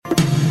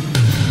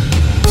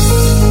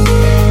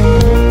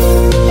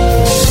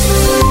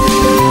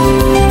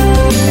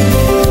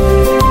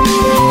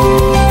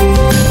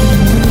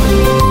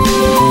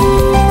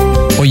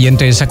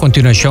a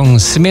continuación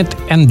Smith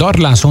and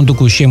Dorlan junto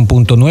com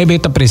 100.9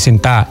 te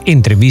apresentar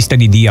entrevista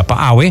de dia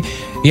para Awe.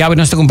 E Awe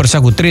nós te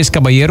conversar com três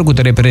caballeros que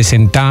te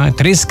representar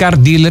três car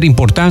dealer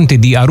importante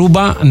de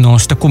Aruba.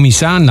 Nós te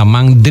começar na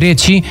mão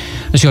direita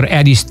o senhor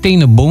Eddie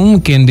Steineboom,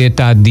 que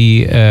está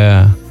de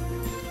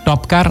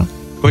Top Car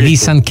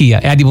Nissan Kia.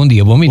 Eddie, bom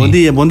dia.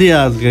 Bom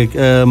dia.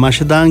 Mas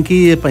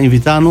danke para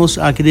invitar-nos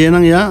aqui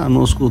dentro, ja.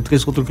 Nós com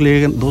dois outros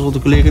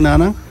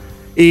colegas.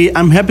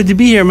 I'm happy to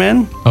be here,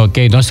 man.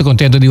 Ok, nós estamos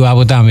contentes de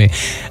o também.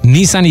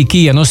 Nissan e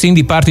Kia, nós temos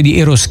de parte de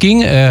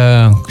Eroskin,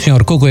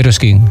 senhor Coco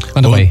Eroskin.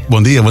 Quando vai?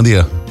 Bom dia.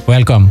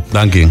 Welcome.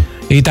 Dank.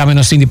 E também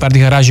nós temos de parte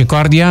de Garage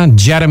Cordia,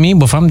 Jeremy,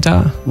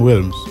 bofamta?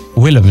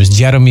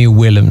 Jeremy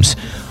Willems.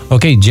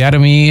 Ok,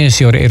 Jeremy,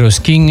 senhor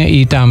Eroskin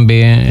e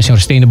também senhor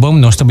Steineboom,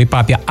 nós também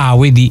papia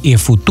Awe de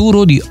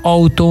futuro de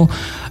auto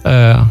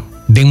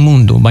do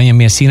mundo. Banha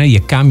medicina e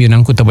cambio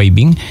não que também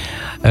bem.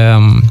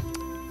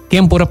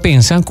 Quem pode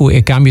pensar que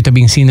o câmbio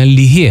também ensina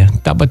ligeiro,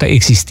 tá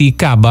existir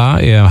caba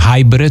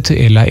hybrid,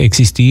 ela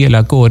existir,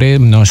 ela corre,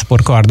 nós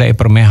por corda é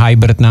para mim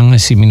hybrid não,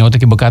 se minota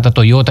que bocata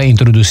Toyota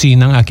introduzir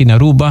não aqui na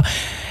Aruba,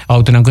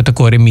 auto não que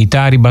corre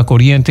metade ba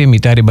corrente,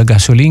 metade ba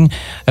gasolina,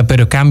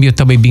 pero câmbio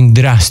também bem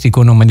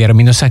drástico no maneira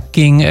menos a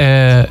quem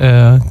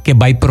que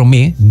vai para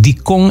mim, de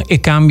com o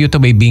câmbio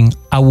também bem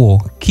awo,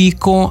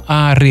 kiko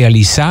a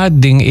realizar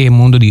den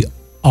mundo de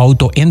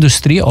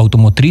autoindustria,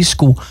 automotriz,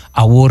 que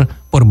agora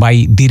por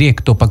vai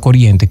direto para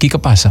corrente. O que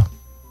passa?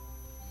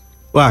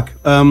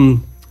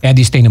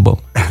 Eddie Steineboom.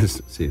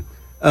 Sim.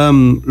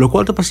 O que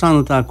está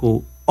passando é que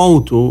o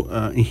auto,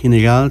 em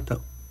geral,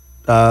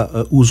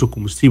 usa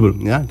combustível,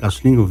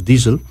 gasolina ou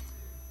diesel,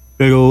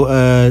 pero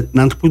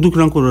não produto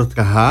não que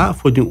trabalhar,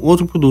 foi de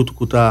outro produto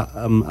que está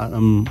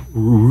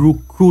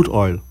crude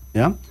oil,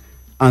 ja?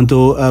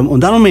 Então, em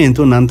dado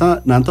momento, não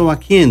está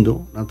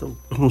vakendo, não está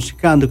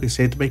pronosticando que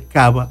se vai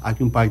acabar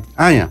aqui par de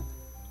anos.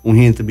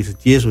 Gente bisa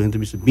 10, gente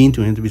bisa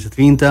 20, gente bisa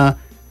 30.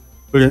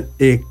 Pero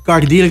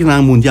car dealer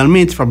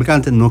mundialmente,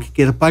 fabricante não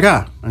quer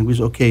parar. Então, diz,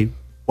 ok,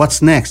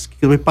 what's next? O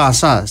que vai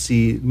passar?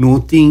 Se não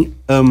tem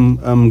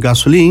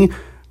gasolina,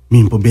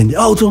 me pode vender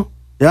auto,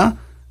 ja?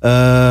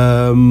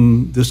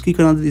 Dus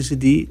Kiko não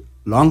decidi,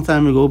 long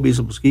time ago,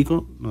 bisa por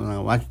Kiko,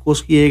 não há que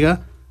coisa que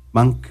chega,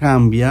 van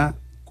cambiar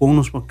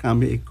nos para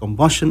cambiar a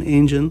combustion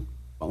engine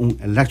para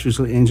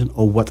electrical engine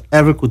ou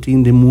whatever que tem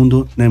no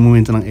mundo no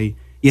momento não é.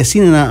 E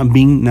assim na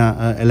bem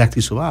na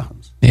elétricos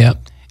wagens. Yeah.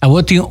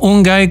 Agora tem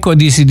guy que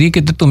decidiu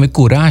que tome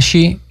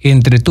coragem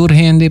entre toda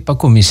gente para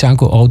começar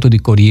com auto de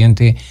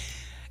corrente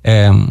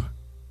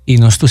e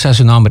nós tu sabes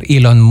o nome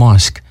Elon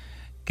Musk.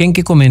 Quem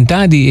que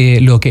comentar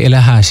de lo que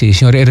ele faz,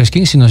 senhor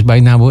Eroskin, se nós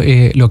vai na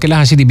lo que ele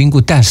faz de bem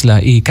com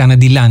Tesla e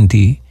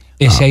canadilanti.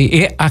 Esse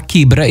é a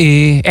quebra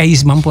é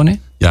isso mampone?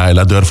 Ja,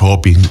 ela durf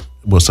hopi.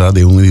 Bossa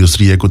de uma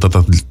indústria que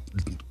está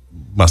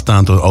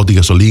bastante auto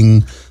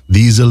gasolina,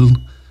 diesel,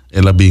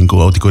 ela bem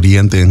com auto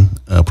corrente,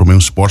 para um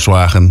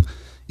sportswagen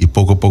e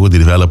pouco a pouco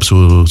develop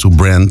su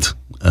brand,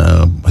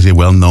 assim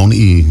well known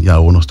e já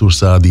o nosso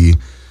tursa de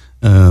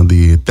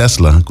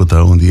Tesla, que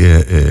está onde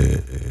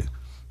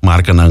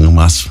marca não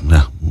mais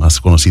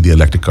conhecida de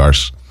electric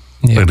cars.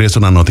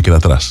 Regresso na nota que lá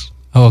atrás.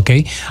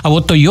 Ok. A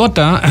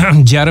Toyota,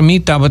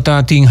 Jeremy,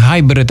 tem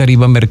hybrid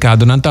arriba no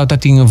mercado. Não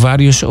tem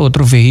vários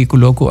outros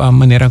veículos que a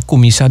maneira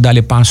começa a dar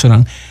passo.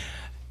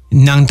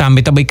 Não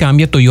também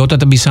cambia. Toyota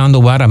está pensando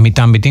agora, mas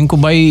também tem que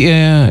vai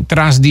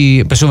atrás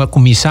de pessoa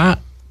começar.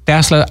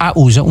 Tesla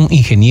usa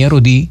engenheiro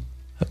de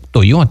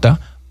Toyota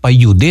para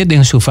ajudar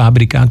em sua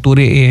fábrica.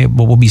 Tudo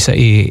bisa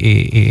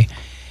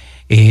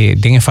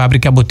tem a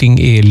fábrica boting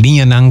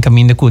linha nang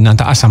caminho com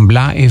nanta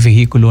assemblar e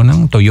veículo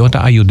nang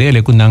Toyota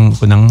ayudele com nang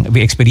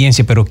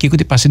experiência, pero que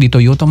te passa de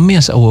Toyota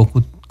mes ou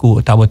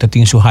que tava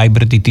tem su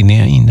hybrid tiene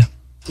ainda.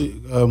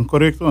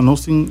 Correcto,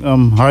 nós tem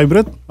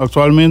hybrid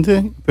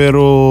atualmente,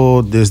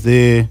 pero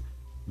desde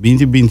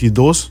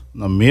 2022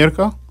 na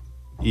América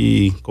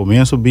e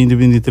começo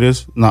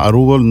 2023 na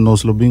Aruba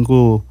nós lo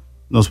binco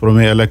nos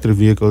promete electric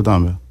vehicle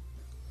também.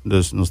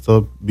 Dus nós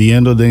está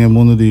viendo en el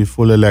mundo de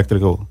full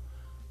electrical.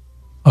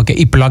 Ok,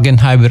 e plug-in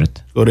hybrid?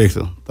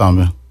 Correcto,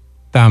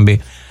 também.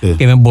 Sí.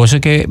 Que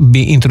você que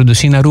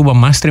introduzir na Aruba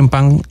mais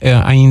trempang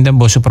ainda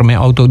você para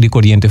auto de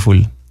corrente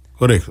full.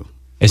 Correcto.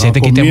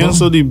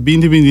 Comienzo de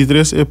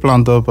 2023 é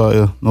planta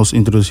para nos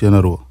introduzir na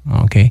Aruba.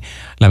 Ok.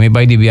 La me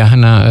vai de viaje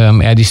na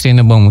Eddie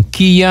Steineboom.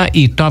 Kia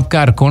e Top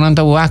Car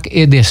konanta wak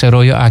e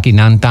desarrollo aqui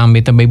nan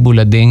também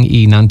buladeng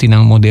e nanti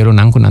nang modelo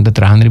nang kunanta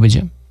trahan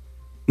ribeje.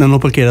 Não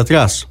porque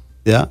atrás.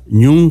 Yeah,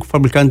 nenhum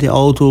fabricante de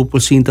auto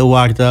por cinta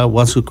guarda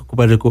what's the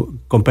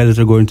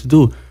competitor going to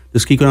do.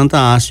 Dus kijk aan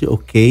het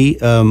ok,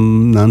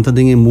 nanta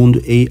dingen mundo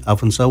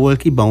avançado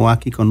aqui, bom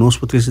aqui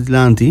conosco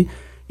presidente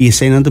e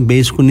sem nanta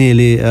bezig com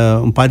ele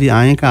par de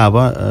anos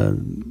acaba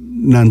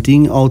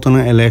nanting auto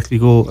na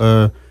elétrico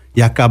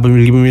já acaba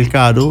no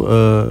mercado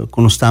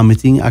quando está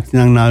meeting aqui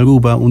na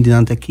Aruba onde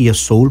nanta Kia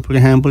Soul por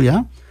exemplo,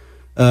 ja,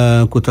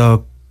 que tá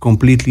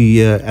completely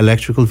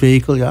electrical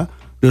vehicle, ja.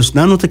 Dus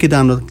não está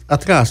quedando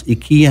atrás. E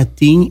Kia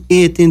tem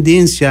a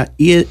tendência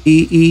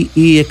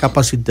e a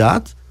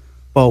capacidade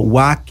para o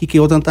que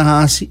eu tento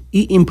fazer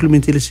e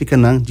implementar esse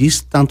canal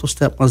diz tanto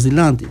step mais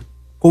adiante.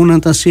 Com não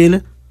tá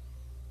sele,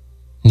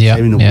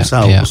 é não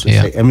sabe,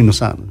 é não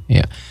sabe.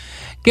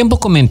 Quem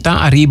pode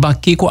comentar arriba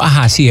que com a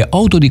é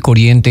auto de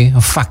corrente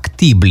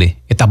factível,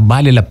 eta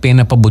vale a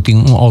pena para botar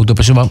auto,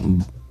 pessoal,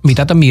 me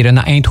tá mira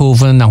na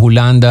Eindhoven, na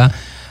Holanda,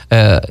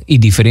 e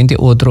diferente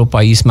outro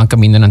país, mas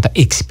caminho não tá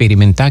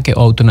experimentar que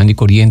auto na de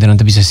corrente não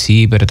tá bisa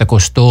assim, pero tá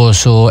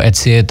custoso,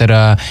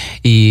 etc.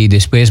 E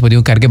depois pode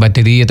carregar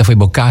bateria, tá foi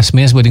bocas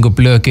mesmo, pode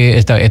plugue,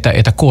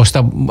 esta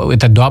costa,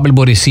 esta double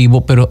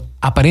borresivo, pero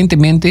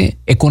aparentemente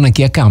a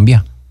economia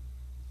cambia.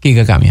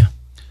 Que cambia?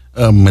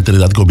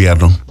 Mentalidade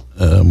governo.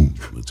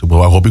 Se o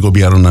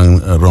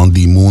governo rond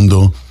die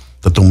mundo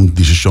está tomando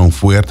decisão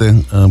forte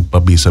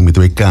para bisa que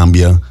vai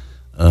cambiar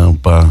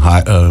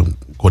para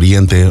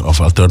corrente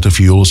of alternative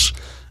fuels,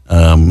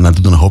 na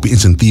tudo uma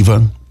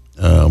incentiva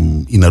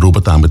e na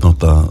Europa também não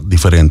está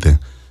diferente.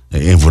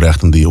 Em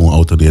verrechten die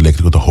auto de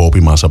elétrico te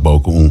hopen maar sabau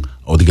com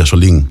auto de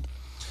gasolina.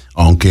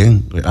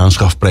 Aunque de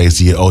aanschafprijs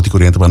die auto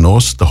corrente para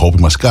nós te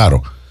hopen mais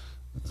caro.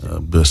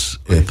 Dus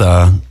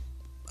está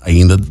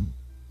ainda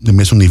no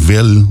mesmo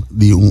nível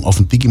de of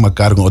een tiki mais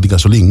caro com auto de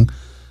gasolina,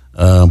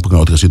 porque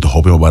auto de gasolina te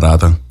hopen mais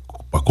barata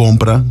para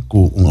compra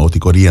com auto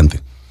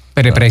corrente.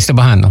 Pero el precio está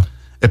bajando.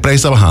 El precio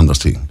está bajando,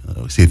 sí.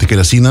 Si te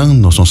quedas así,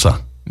 no son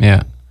sa.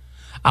 Yeah.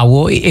 A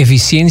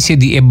eficiencia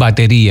de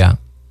batería.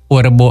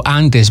 Ahora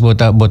antes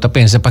bota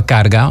pensa para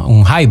carga,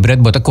 hybrid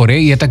bota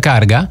corre y esta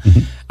carga.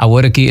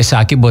 Ahora que esa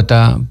aquí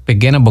bota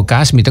pequena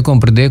bocas, me te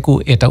comprende que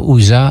esta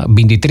usa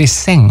 23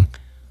 cent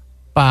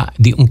pa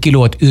de 1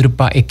 kWh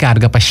para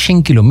carga para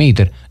 100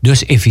 km.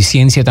 Dus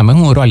eficiencia también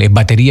un rol.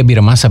 Batería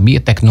vira más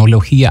sabia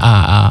tecnologia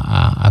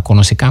a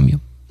conocer cambio.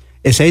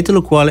 Es het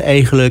lo cual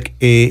eigenlijk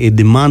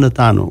demanda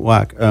tano.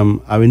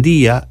 Hoy en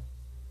día,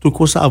 tu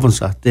cosa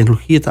avanza,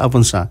 tecnología está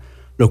avanza.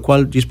 Lo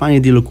cual, de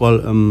España, lo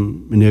cual,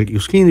 meneer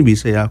Juskini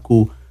dice ya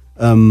que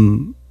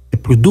el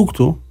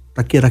producto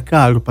está queda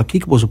caro para que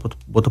vos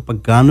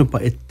pagando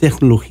para la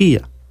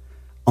tecnología.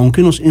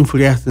 Aunque nos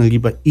inverten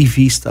riba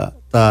e-vista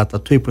está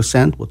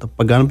 2%, vos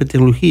pagando para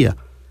tecnología.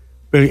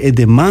 Pero la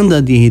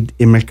demanda del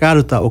mercado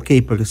está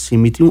ok, pero si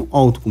meter un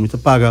auto como te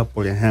paga,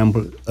 por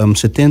ejemplo,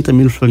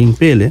 70.000 florins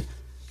pele,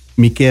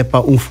 me quer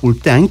para full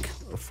tank,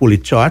 fully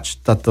charged,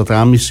 dat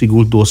raam is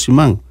seguro 12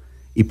 man.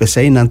 E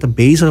pensei não está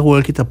bezig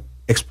hoor que está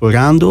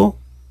explorando,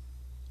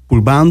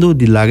 pulbando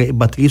de larga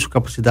bateria sua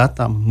capacidade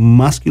está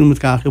mais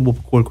quilometragem para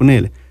pôr com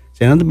ele.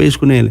 Você não está bezig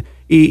com ele.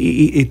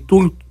 E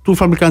tu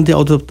fabricante de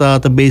auto está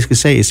bezig que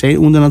sei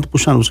onde não está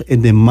puxando, é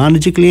demanda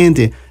de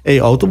cliente, é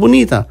auto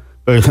bonita,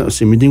 mas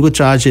se me digo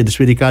charge,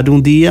 despedir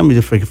de dia, me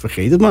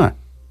vergeet het maar.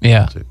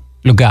 Ja,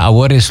 lugar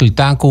agora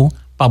resultado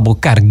para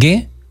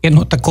carregar e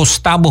não está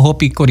custando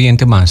hopi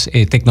corrente mais,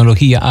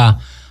 tecnologia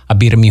a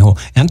birmiho.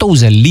 Então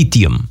usa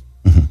lithium.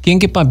 Quem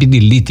que para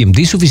pedir lithium?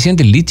 Tem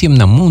suficiente lithium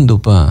no mundo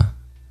para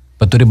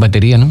toda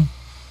bateria, não?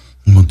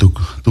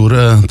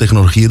 Toda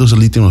tecnologia usa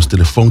lithium, os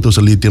telefones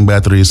usam lithium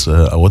batteries,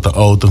 a outra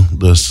auto,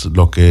 dus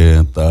lo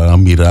que está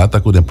mirada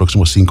que nos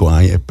próximos 5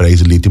 anos, o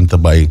preço de lithium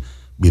também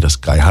vira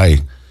sky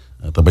high,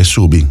 também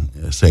sube.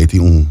 Sei que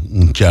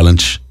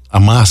challenge a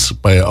mais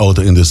para a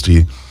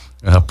auto-indústria,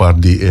 a parte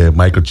de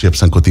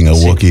microchips que tem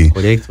aqui,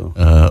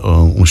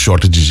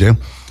 shortage,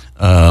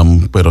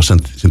 pero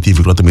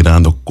científicos estão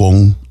mirando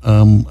com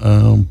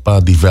para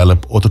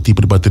develop outro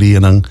tipo de bateria,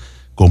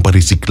 como para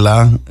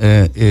reciclar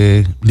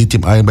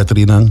lithium-ion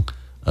bateria,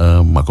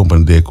 mas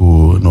compreender que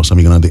nosso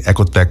amigo de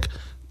Ecotech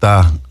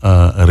está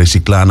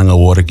reciclando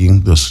agora aqui,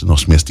 dus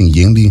nós mesmo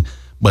temos de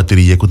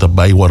bateria que está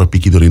bem agora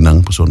pique door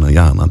não, pessoal,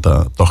 ja, não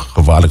está toch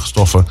gevaarlijke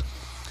stoffen,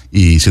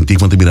 e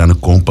científicos estão mirando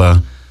como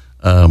para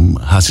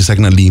se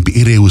zeggen limpo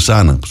e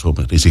reusar, pessoal,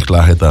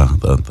 reciclar está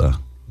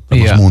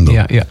no mundo.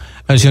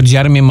 Sr.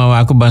 Jeremy,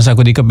 ako bansa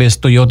ko di ka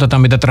best Toyota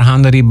também está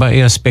trabajando riba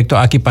e aspecto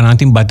aqui para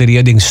natin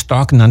bateria din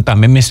stock nan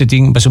também mesmo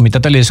ting pasumita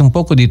tales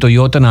pouco de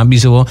Toyota na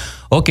biso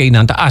okay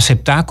nanta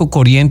aceitar que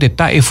corrente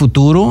tá e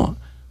futuro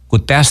que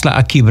Tesla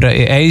aqui bra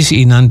e eis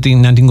e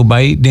nanting go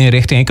bai den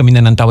richting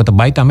caminho nan tawa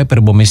tabay também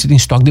pero bom mesmo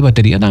stock de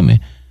bateria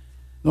também.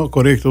 No,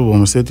 correcto, bom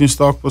mesmo in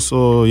stock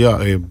so ja,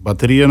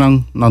 bateria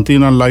nan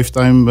tina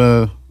lifetime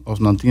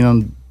of nan tina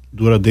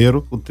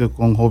duradeiro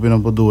com hobby na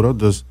dura,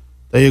 dus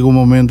chega um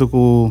momento que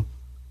o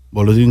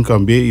boletim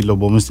cambia e o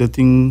bom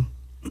tem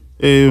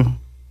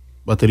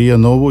bateria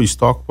novo e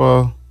stock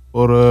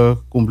para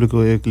cumprir com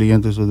o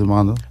cliente sua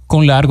demanda.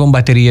 Com largo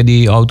bateria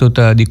de auto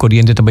de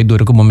corrente também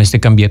dura como mês de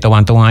cambia,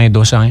 quanto ano,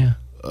 2 anos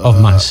ou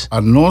mais?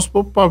 A nós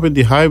para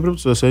de hybrid,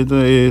 so sei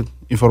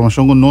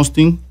informação que nós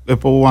tem é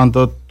para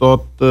quanto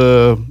tot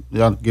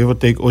give or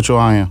take 8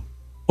 anos.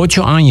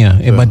 8 anos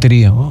é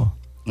bateria. Oh.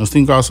 Nós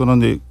tem caso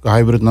de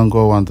hybrid não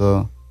com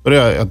quanto, pero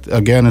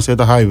again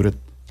é a hybrid.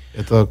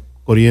 É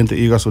corrente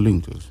e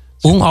gasolina.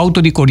 Auto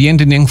de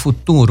corrente no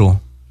futuro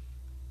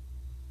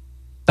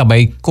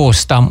também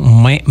custa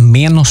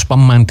menos para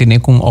manter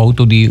com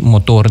auto de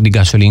motor de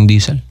gasolina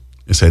diesel?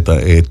 Essa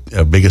é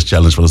a biggest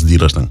challenge para os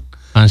dealers.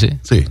 Ah, sim?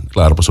 Sim,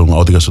 claro, para um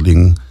auto de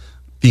gasolina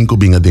 5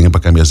 binga dingen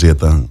para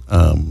camiseta,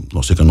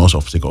 no sé que nos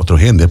of sé que otro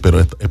gente, pero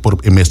es por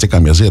mes de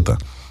camiseta.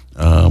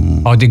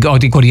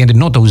 Die corriente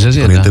no te usa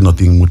zeta. Corriente no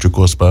tiene mucho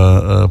cosa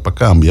para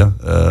cambiar.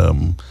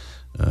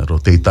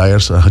 Rotate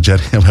tires,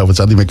 Jerry, we hebben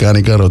het die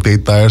mecánica,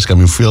 rotate tires,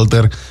 cambio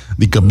filter,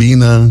 die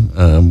cabine,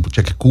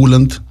 check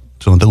coolant,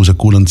 zo te usa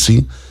coolant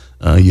sim.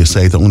 Je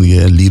zei dat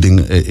onder leading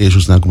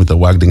issues na met de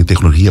waak dingen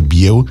technologie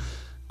bio,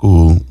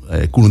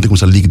 coolant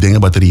ik leak dingen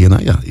batterieën na,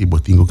 ja, ik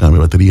moet 5 cambio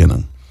batterieën na.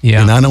 Ja.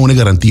 En dan una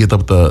garantía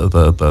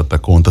ta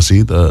conta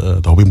sí,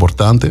 ta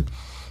importante,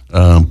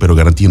 pero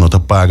garantía no te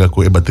paga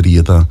con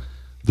batería ta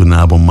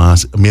donaba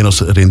menos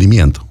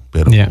rendimiento,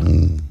 pero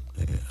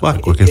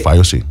cualquier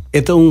fallo sí.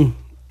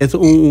 Esta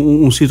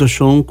uma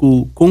situação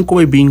que com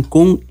bem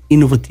com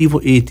inovativo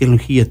e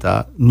tecnologia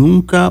tá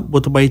nunca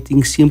bota vai ter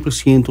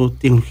 100%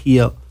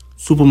 tecnologia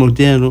super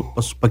moderno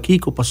para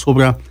Kiko para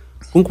sobra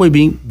com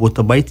bem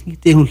bota vai ter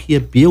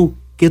tecnologia bio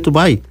que tu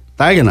vai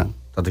tá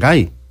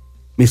drai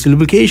met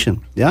lubrication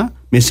ja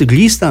met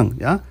grease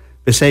ja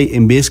pensei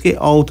em vez que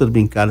auto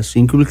bem cada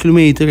 5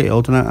 km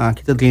auto na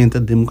aqui tá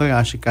dentro de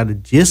garagem cada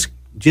 10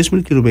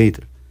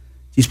 km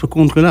diz para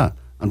controlar.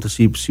 Want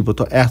se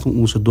botar echt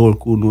usador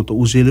que não está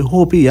usando ele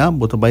hobby, já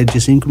botar vai de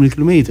 5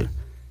 km.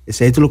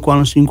 Esse é o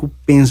qual 5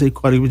 pensa e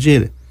corre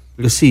para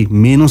porque se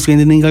menos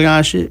rende em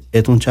garagem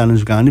é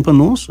challenge grande para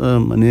nós,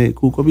 mas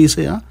cuco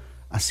bisa já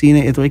assim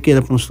é o que é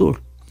para nós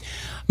todos.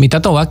 Me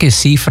tatoa que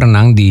cifra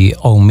de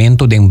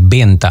aumento de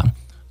venda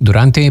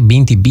durante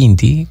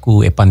 2020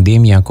 com a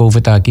pandemia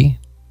COVID aqui,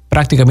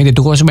 praticamente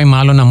tu coisa bem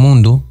malo no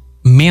mundo,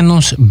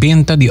 menos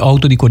venda de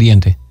auto de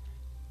corriente.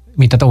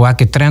 Me tatoa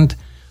que trend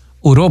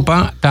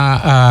Europa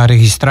está a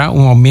registrar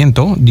un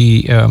aumento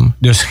de,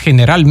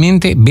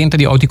 generalmente, venta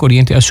de auto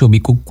corriente ha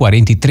subido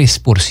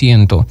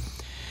 43%.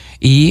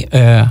 Y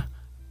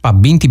para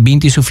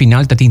 2020, su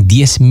final, está en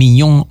 10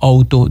 millones de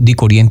autos de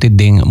corriente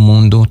del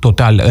mundo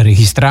total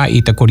registrado y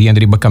está corriente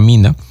de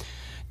camina.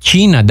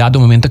 China, dado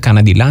momento que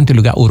adelante,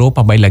 lugar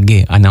Europa va a la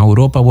guerra. En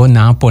Europa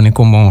va a poner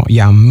como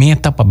ya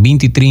meta para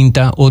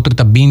 2030, otro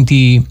está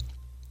 20...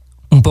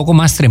 Un poco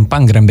más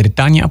trempan, Gran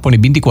Bretaña pone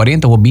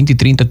 2040 o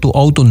 2030 tu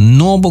auto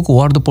no va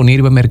a poner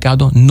en el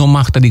mercado, no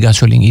mata de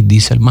gasolina y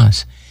diésel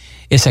más.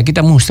 Esa aquí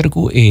te muestra que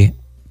el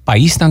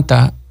país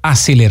está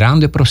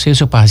acelerando el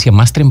proceso para hacer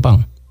más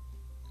trempan,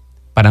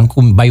 para que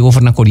vaya a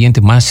una corriente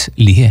más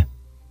ligera.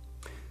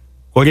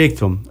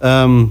 Correcto.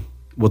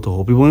 Wat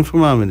hoop je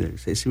informar, meneer?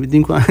 Se me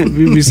tem que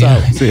me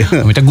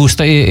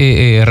gusta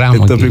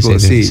ramo. A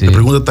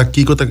pergunta está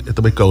aqui que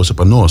também causa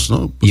para nós,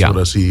 não?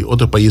 Porque se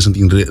outro país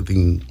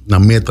tem na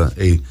meta,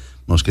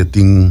 nós que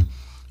tem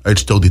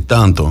uitstoot de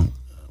tanto,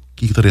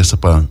 que resta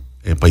para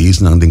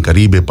país no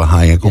Caribe para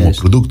ganhar como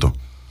produto.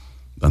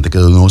 Tanto que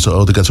nós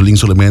auto gasolina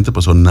solamente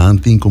para não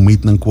tem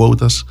comit nas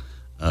quotas,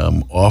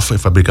 of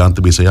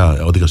fabricante bisa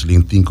auto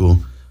gasolina tem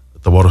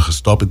te worden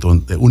gestopt. Então,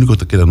 o único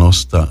que queda nós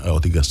está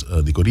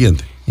de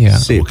corriente.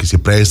 Porque se o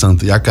preço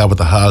já acaba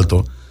de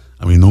alto,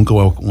 a mim nunca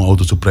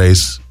auto seu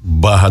preço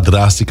baja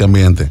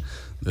drasticamente.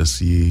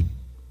 Se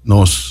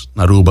nós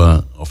na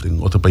Aruba of em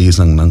outro país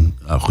não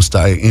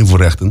ajustar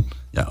inverrechten,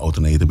 ja,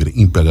 auto não é weer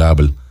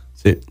impagável.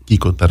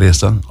 Kiko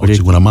Teresa, auto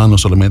segunda mão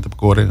solamente para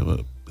correr.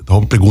 É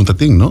uma pergunta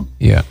tem, não?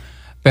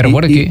 Pero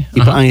agora que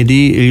e para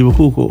añadir,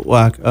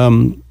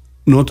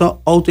 nota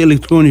auto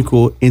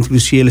eletrônico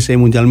introduzindo-se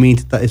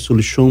mundialmente a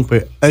solução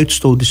para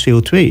uitstoot de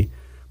CO2.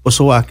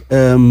 Pessoal,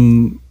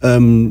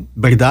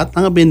 verdade,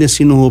 não é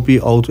assim no hobby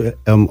auto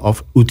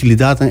of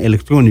utilidade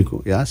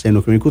eletrônico, ja, se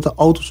não que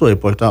auto só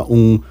porta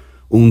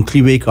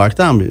three-way car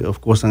também, of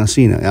course não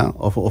assim, ja,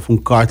 of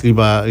kart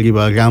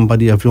riba rampa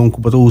de avião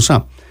que pode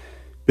usar.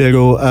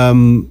 Pero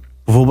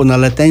bijvoorbeeld na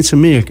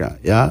Latijns-Amerika,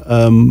 ja,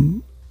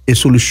 a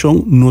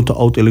solução nota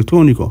auto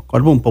eletrônico.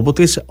 Bom, para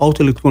botar esse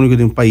auto eletrônico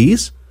de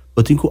país,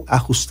 eu tenho que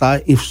ajustar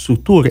a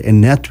infraestrutura, o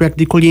network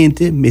de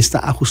corrente, mas está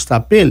ajustar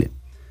pele.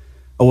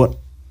 Agora,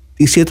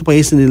 tem certos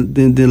países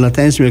de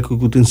Latijns-Amerika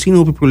que tem sim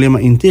um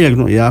problema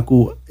interno, ja, que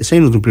essa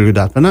não tem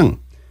prioridade para não.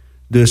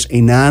 Dus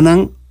em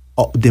nada,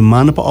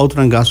 demanda para auto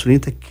na gasolina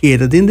está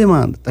queda de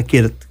demanda, está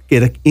queda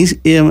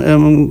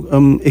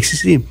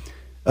existir.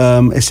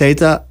 Essa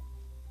é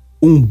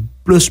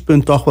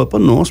pluspunt toch wel para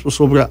nós,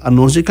 sobre a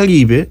nós de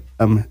Caribe,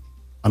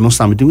 a nós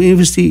também temos que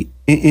investir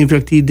em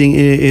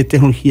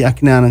tecnologia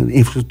aqui na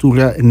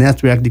infraestrutura,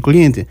 netwerk de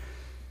corrente.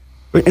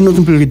 É não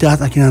tem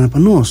prioridade aqui para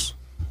nós.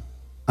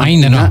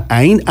 Ainda não.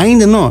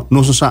 Ainda não.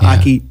 Nós estamos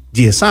aqui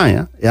 10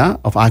 anos, ja?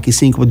 Of aqui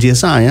 5 ou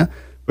 10 anos,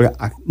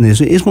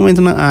 nesse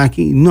momento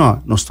aqui, não.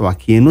 Nós estamos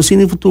aqui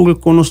no futuro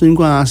com nosso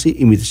linguagem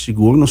e me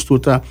seguro, nós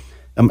estamos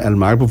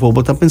Elmar,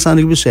 bijvoorbeeld, está pensando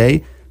que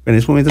você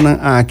nesse momento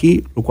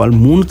aqui, o qual o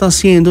mundo está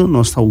sendo,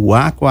 nós estamos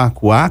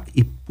wak,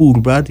 e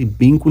purba, de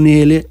bem com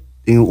ele,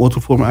 tem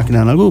outra forma aqui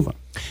na Aruba.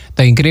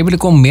 Está incrível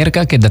como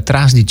merca que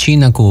atrás de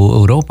China com a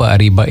Europa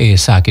arriba é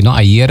saque, não?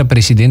 Ayer o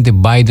presidente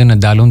Biden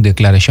deu uma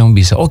declaração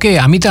bisa. Ok,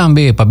 a mim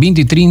também, para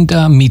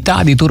 2030,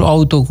 metade do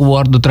auto que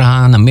guardo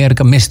trabalhar na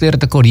América, mestre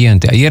da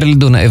corrente. Ayer ele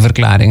deu uma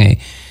verklaring.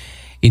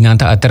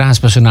 Inanta atrás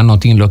personal no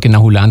tin lo que na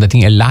Holanda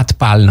tin el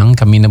latpal nang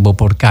camina bo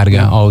por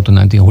carga auto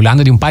nanti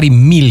Holanda di un pari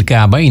 1000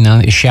 kaba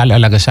ina Shell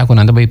alagasa con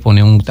anda bai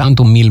pone un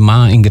tanto 1000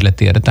 ma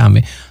Inglaterra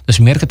tambe. Dus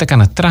merk dat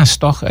kan atrás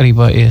toch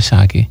arriba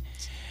esa aquí.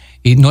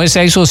 Y no es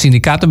eso,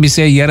 sindicato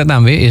bise ayer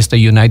también, esta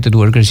United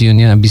Workers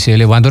Union bise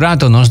levando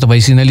rato, nos está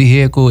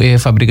sinalihe ko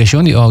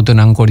fabricación de auto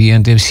nang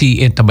corriente,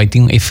 si esta vai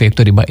tin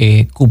efecto riba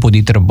cupo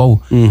de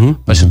trabajo.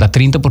 Pues está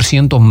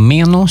 30%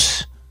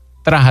 menos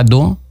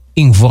trabajador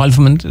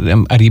involvement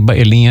arriba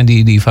a linha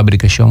de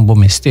fabricação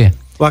bomeste.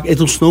 Wacht, het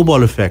is een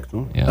snowball effect,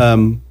 no? Ja.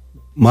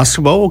 Mas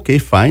gebouw, oké,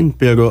 fijn,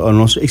 pero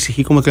nós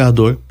exigir como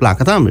trabalhador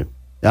placa também,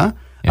 ja?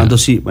 Então,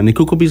 se wanneer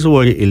ik op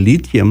worden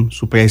lithium,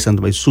 su prijs dan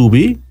vai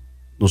subir,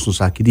 nós não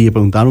sabe que dia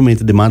perguntar no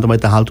momento demanda vai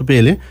estar alto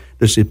pele,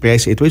 dus o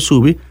preço vai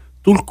subir,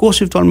 tudo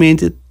custo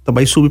eventualmente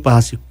vai subir para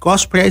esse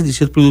cost price de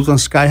certo produto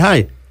sky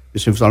high,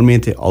 dus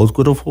eventualmente auto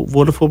que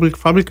worden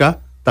fabricar,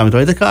 também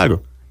vai estar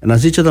caro. En dan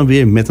zit je dan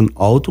weer met een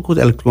auto, met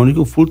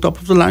elektronica, full top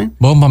of the line.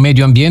 Bom para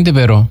meio ambiente,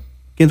 pero.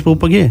 Quem te pode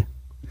pagar?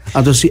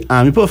 Então, se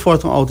a mim pode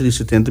forte uma auto de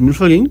 70 mil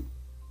florins,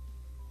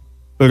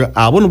 pero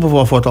a não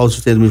pode forte uma auto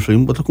de 70 mil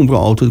florins, pode comprar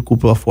uma auto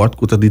que forte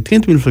custa de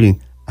 30 mil florins.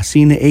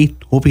 Assim é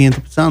hoop gente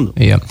pensando.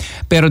 Ja,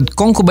 pero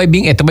com que vai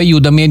bem, é também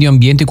ajuda meio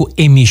ambiente com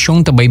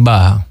emissão também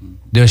baixa.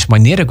 Dus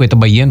maneira que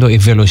está indo a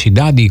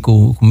velocidade,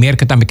 com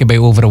merca também que vai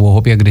over o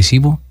hoop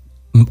agressivo,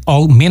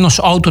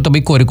 menos auto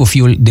também corre com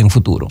fuel no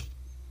futuro.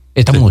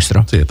 Esta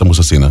mostra. Sí, esta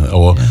mostra assim.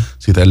 Ou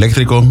se é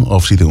elétrico,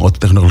 ou se tem outra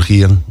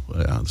tecnologia,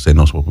 se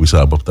nós vamos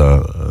usar per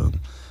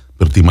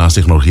mais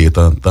tecnologia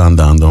está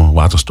andando,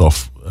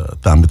 waterstof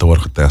também está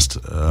worden getest.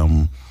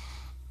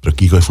 Para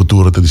que o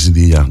futuro te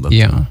decidir.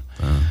 Ja.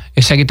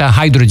 Essa aqui tá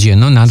hydrogen,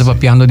 não? Nada para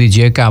piano de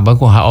G acaba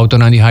com a auto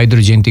na de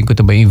hydrogen tem que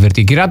também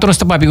invertir. Kirato nós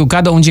tá para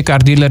cada de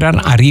car dealer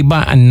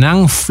arriba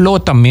nang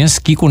flota mes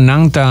que com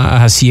nang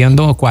tá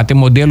haciendo quatro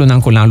modelo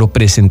nang com lo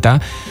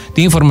apresentar.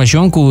 Tem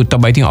informação que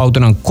também tem auto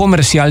nang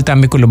comercial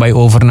também que lo vai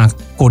over na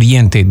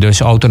corriente,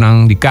 dus auto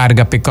nang de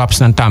carga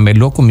pickups nang também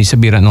lo como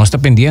sabira nós tá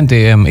pendiente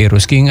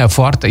Erosking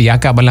Ford e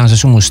acaba lança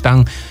su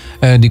Mustang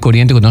de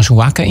corriente que nós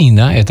waka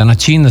ainda, é tá na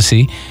China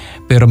sim.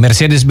 Pero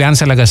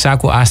Mercedes-Benz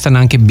lagasaco hasta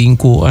nanke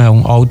binku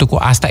auto ko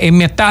hasta e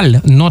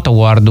metal nota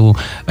guardo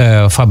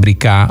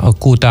fabricar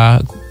kuta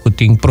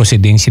kuting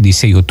procedência de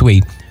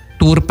CO2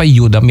 turpa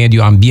ajuda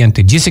medio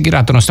ambiente. Disse que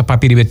rato nosso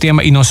papel de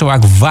tema e nós há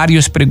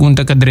várias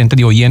perguntas que dentro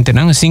de oyente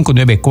nan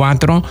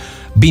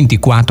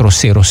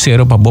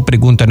 594-2400 para boa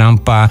pergunta nan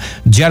para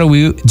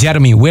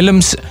Jeremy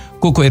Williams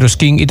Coco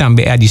Erosking e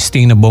também a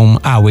Sustainable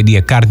Awe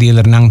de car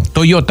dealer nan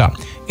Toyota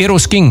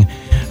Erosking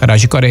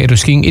Rajikore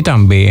Erosking e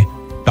também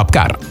Top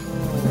Car.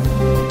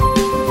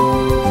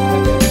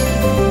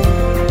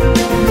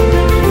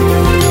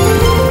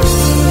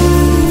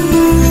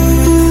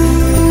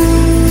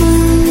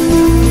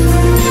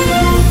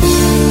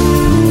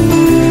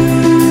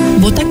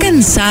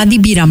 Di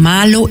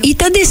biramalo e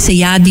ta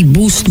deseja di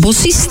boost bo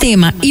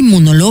sistema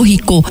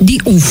imunológico di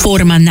un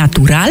forma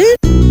natural?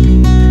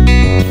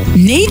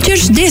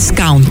 Nature's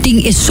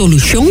Discounting é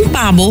solução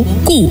pabo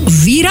com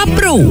Vira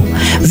Pro.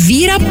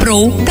 Vira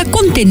Pro ta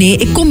contene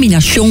e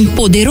combinação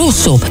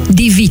poderoso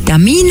de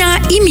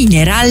vitamina e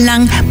mineral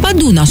lang para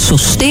dar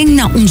sostén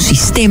na un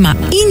sistema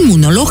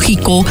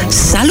imunológico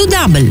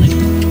saludable.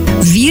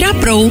 Vira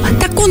Pro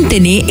ta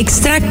contene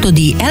extracto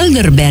di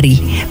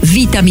elderberry,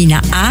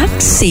 vitamina A,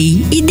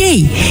 C e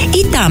D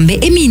e também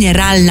e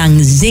mineral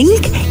lang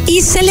zinc e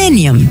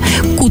selenium,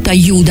 que ta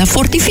ajuda a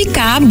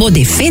fortificar bo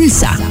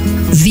defensa.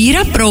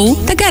 Vira Pro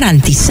ta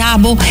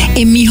garantizabo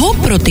e mejor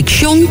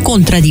protección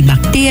contra di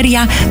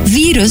bacteria,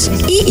 virus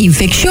e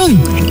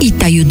infección e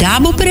ta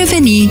ayudabo a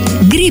prevenir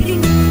gripe.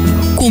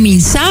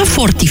 Comienza a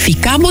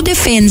fortificar bo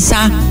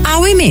defensa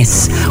ao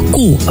mes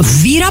com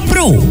Vira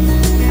Pro.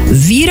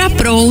 Vira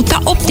Pro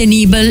está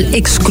obtenível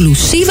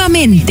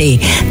exclusivamente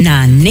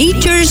na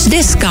Nature's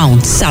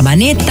Discount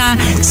Sabaneta,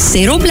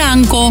 Cerro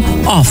Blanco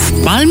of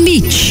Palm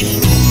Beach.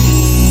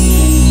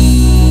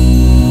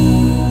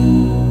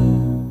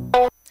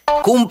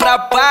 Compra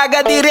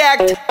paga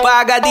direct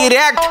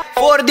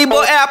for the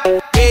Bo app.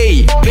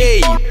 Pay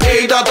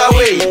that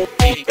away.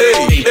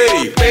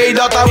 Pay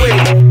that away.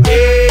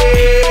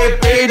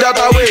 Pay that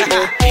away.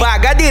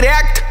 Paga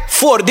direct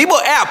for the Bo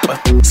app.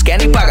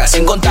 Scan e paga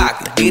sem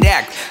contato,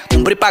 direct.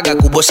 Compra e paga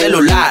com o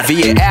celular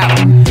via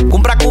app.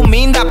 Compra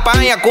comida,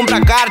 panha, compra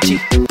kart.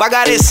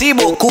 Paga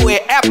recibo com o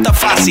app tá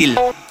fácil.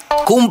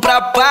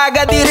 Compra,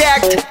 paga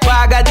direct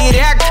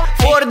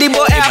for the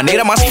Bo app. De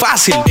maneira mais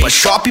fácil, para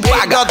shop e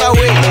paga.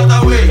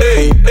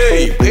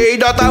 Pay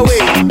that away.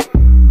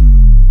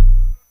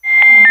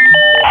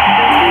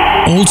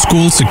 Old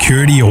school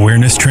security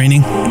awareness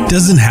training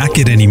doesn't hack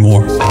it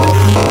anymore.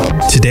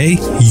 Today,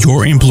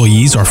 your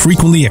employees are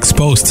frequently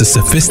exposed to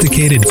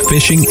sophisticated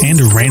phishing and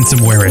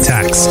ransomware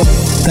attacks.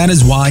 That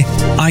is why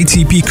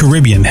ITP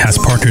Caribbean has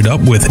partnered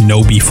up with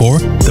KnowBe4,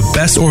 the the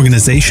best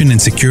organization in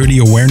security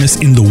awareness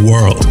in the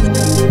world.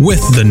 With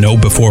the Know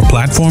Before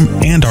platform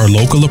and our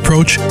local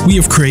approach, we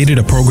have created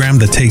a program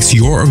that takes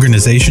your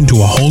organization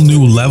to a whole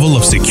new level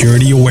of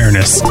security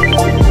awareness.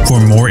 For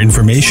more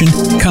information,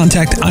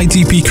 contact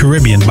ITP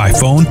Caribbean by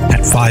phone at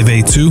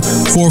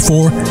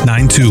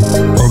 582-4492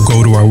 or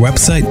go to our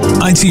website,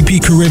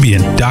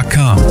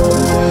 itpcaribbean.com.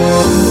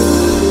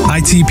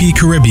 ITP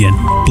Caribbean.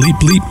 Bleep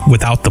bleep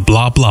without the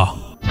blah blah.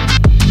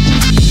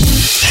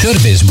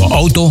 Service mo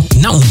auto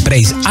na un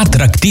prijs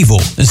atractivo,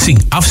 sin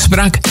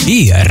afspraak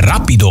y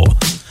rápido.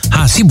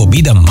 Así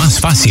bobida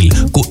más fácil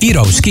con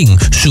Heroes King,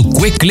 su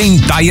Quick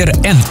Lane Tire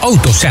and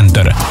Auto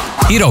Center.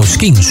 Heroes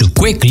King, su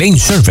Quick Lane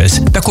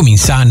Service, da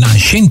comienza na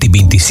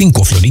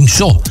 125 florin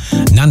so.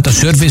 Nanta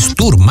service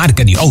tour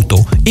marca di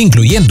auto,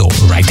 incluyendo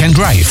Right and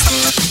Drive.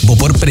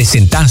 Vopor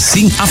presentar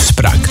sin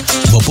afspraak.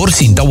 Vopor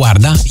sinta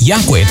guarda, ya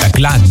cueta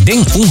cla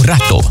den un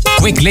rato.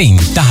 Quick Lane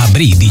ta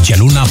abri di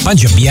jaluna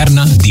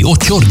panjabierna di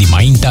 8 ore di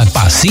mainta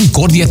pa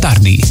 5 ore di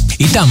tardi.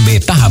 E tambe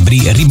ta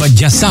abri riba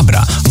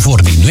Jasabra,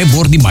 for di 9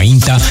 ore di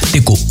mainta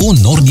teco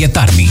 1 ore di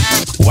tardi.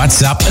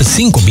 WhatsApp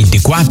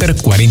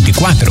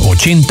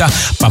 524-4480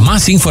 pa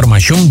más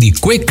información di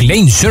Quick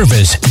Lane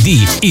Service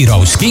di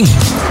Heroes King.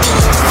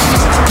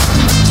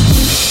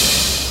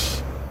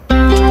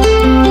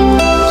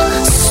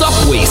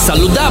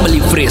 Saludabile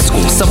e fresco.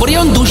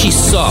 Saboreia um duche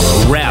soft,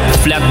 wrap,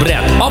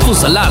 flatbread ou com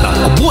salada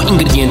com bom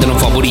ingrediente no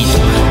favorito.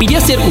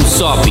 Podia ser com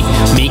sope,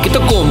 make it a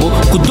combo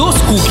com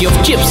 2 cookies of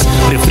chips,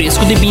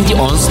 refresco de 20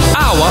 ons,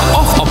 água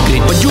ou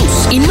upgrade para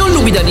juice. E não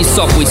duvida de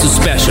Subway su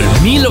special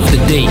Meal of the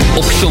Day,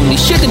 opção de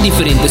 7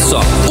 diferentes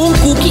sope,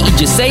 cookie e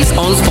 16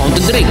 ons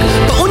fountain drink,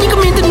 para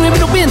unicamente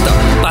 $9.90.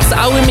 Passa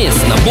ao mês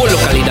na boa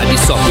localidade de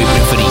Subway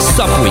preferida.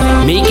 Subway,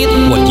 make it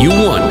what you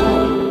want.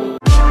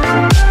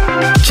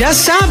 Ya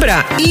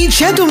sabra y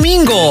ya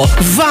domingo,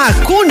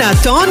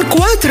 Vacunathon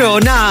 4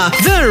 na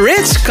The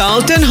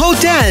Ritz-Carlton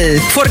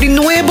Hotel. For di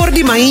 9 ore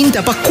di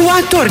mainta pa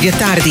 4 ore di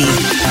tardi.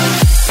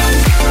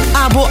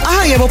 Abo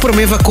abo por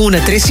me vacuna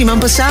 3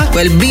 semanas passada,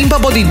 well bimba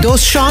bo di 2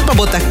 shot pa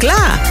bota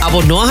kla.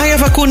 Abo no haya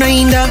vacuna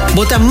ainda,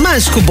 bota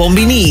mas ku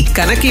bombini.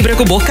 Kana kibra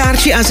ku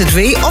bokarchi as het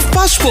way of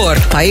passport.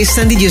 País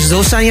tan di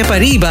 12 años para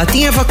arriba,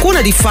 tinha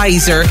vacuna di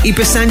Pfizer y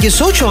pesan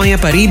 18 años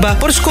para arriba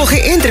por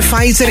escoger entre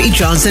Pfizer y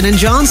Johnson &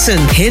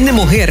 Johnson. Gente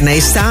mujer na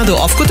estado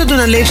of kuta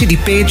duna leche di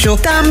pecho,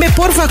 tambe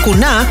por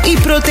vacuna y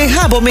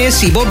proteja bo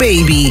mes y bo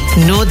baby.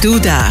 No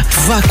duda,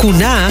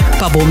 vacuna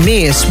pa bo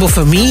mes, bo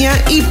familia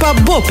y pa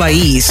bo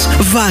país.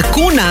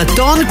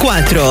 Vacunathon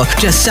 4.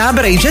 Ya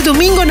sabra y ya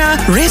domingo na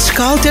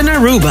Ritz-Carlton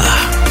Aruba.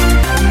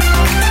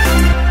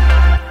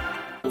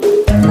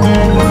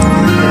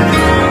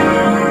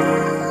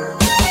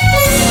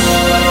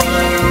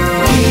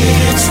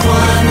 It's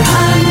 100.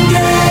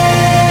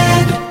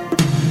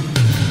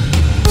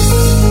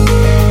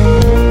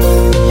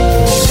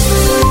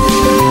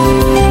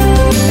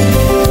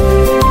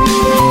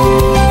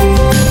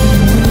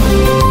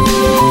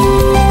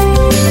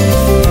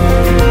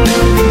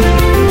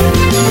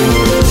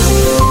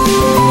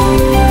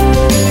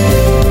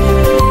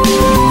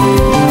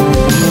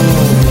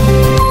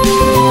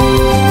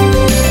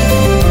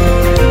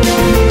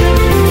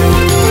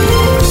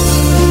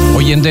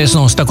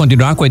 Nos está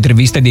continuando com a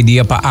entrevista de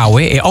dia para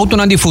AUE. Auto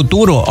na de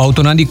futuro,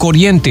 auto na de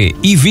corriente.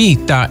 EV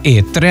tá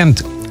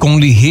trend com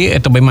lihe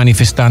também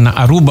manifestar na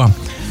Aruba.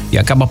 E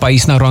acaba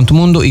país na rond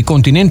mundo e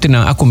continente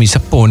na a começa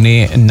a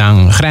pone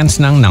na grens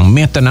na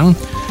meta na.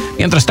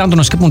 Entretanto,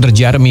 nós que pondra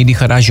Jeremy de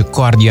Garage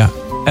Cordia.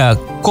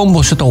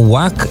 Como se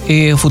wak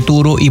e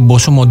futuro e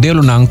bosso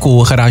modelo na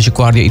com Garage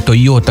Cordia e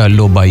Toyota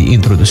lo vai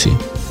introduzir.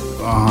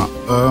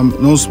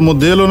 Nos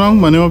modelo não,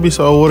 mas não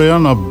bisa agora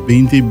na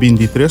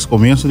 2023,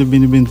 começo de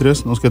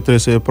 2023, nós que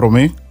trazer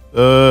prome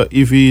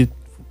EV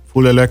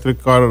full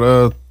electric car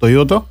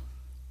Toyota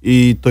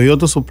e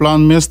Toyota seu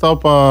plano mesmo está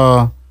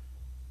para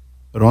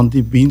rond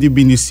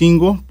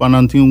 2025 para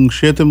nanti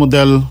 7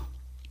 model,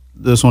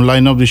 dus een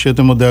line-up de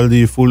 7 model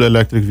de full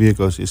electric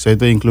vehicles. E zij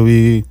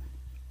inclui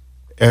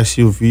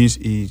SUVs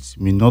e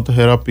minutos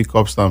era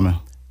pick-ups também.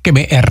 Que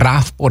bem,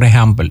 RAV, por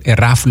exemplo,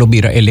 RAV lo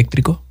vira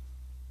elétrico?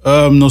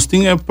 Nós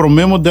tínhamos o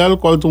primeiro modelo,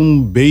 qual é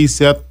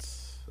BZ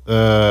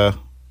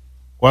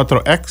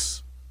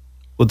 4X,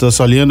 que está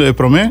saliendo o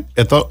primeiro,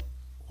 é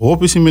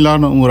roupa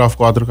similar a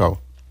RAV4 carro.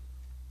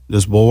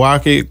 Dus boa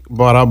que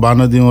para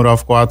banda de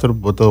RAV4,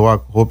 botar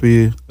roupa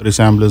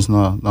resemblance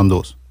na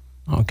dois.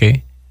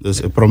 Ok. Dus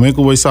o primeiro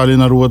que vai sair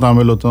na rua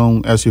também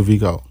é SUV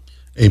carro.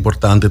 É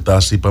importante tá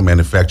se para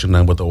manufacturer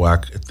não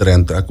botar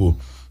trend aku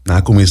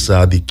na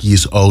começar de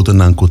quis auto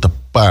não que tá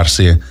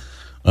parce.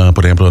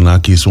 Por exemplo, na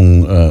quis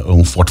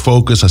Ford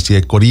Focus, assim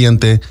é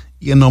corriente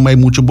e não é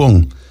muito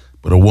bom.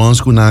 Pero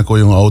once que na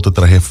coi auto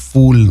traje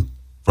full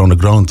from the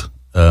ground,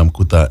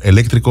 que tá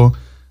elétrico,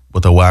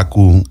 botar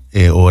waku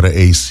ora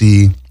AC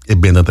e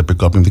benda te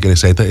pick up, porque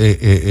receita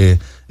é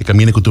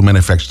caminho que tu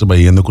manufacture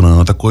vai indo com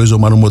outra coisa,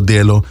 mas um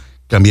modelo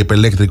cambia para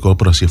elétrico,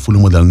 pero se full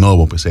modelo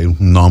novo, pues é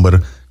número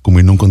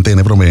como não contém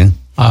para mim,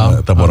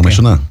 tá bom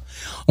mencionar.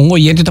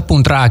 Oyente te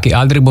apunta aqui,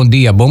 Aldri, bom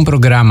dia, bom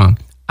programa.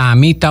 a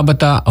mí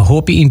tabata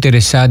hopi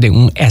interesado en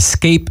un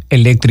Escape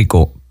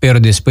eléctrico, pero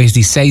después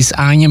de 6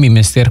 años mi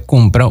mister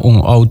compra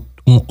un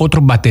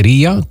otro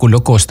batería que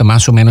lo costa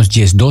más o menos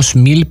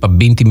 12.000 para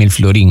 20.000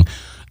 florín.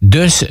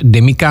 Dus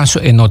de mi caso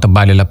no te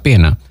vale la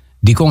pena.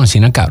 Digo así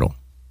na caro.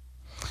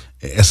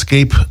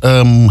 Escape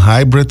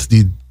Hybrid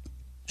die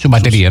su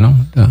batería, ¿no?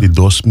 Die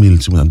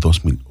 2008,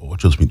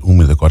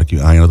 2001, de acordo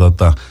que año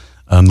tá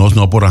nós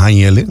não por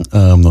ele,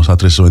 nós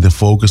atrasamos de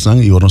focus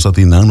e agora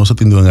nós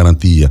tendo uma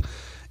garantia.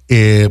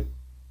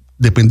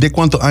 Depende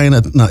quanto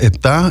anos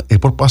está,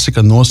 por passo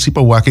que nós se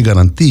para que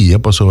garantia,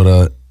 para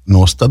sobre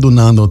nós está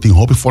donando tem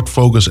hobby Ford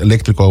Focus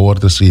elétrico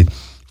agora se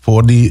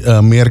for de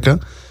merca.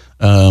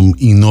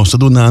 E nós está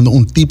donando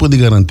tipo de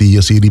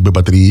garantia se ribe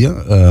bateria,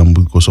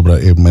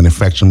 sobre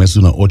manufacturing mas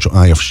dona 8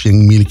 anos,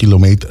 100.000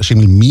 km,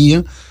 100.000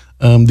 milha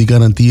de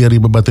garantia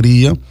ribe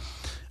bateria.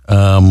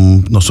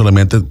 No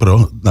solamente,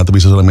 pero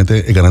naturalmente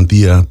solamente a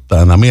garantia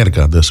está na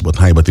merca, dus wat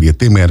hij bateria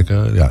tem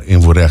merca, ja,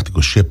 invoerrecht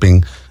com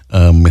shipping,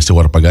 mensen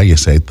worden pagar, je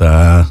zei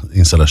ta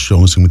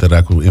instalação, se moet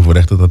raak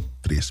invoerrecht dat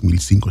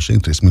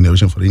 3.500, 3.000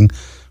 euros voor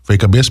foi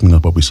cabeça menos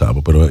para pisar,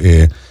 pero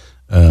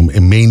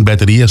main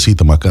bateria sim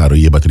tá caro,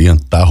 e a bateria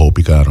tá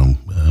hopi caro.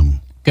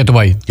 Que tu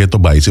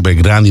vai, se vai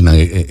grande na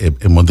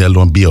o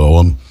modelo bio,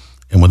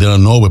 o modelo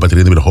novo a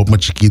bateria deve hop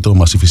mais chiquito,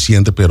 mais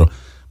eficiente, pero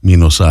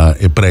minus a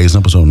prijs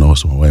na persoon no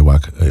so vai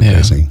wak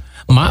pricing.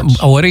 Maar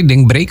agora ik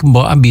denk break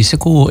bo abise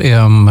ko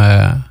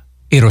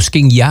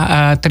Erosking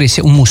ja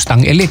trece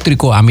Mustang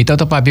eléctrico. A mí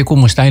tata papi ko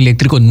Mustang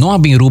eléctrico no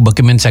abin ruba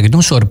que mensaje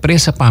de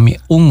sorpresa para mí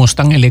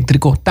Mustang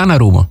eléctrico tan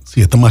aruba.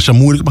 Sí, está más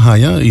moeilijk para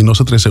y no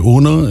se trece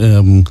uno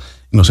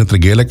no se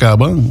entregue la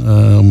caba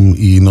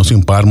y no se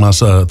par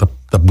más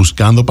está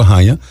buscando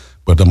para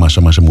pero está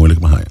más moeilijk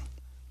para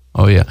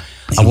Oh ja.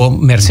 Abo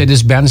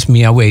Mercedes-Benz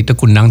mi awete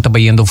kun nang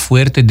tabayendo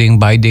fuerte ding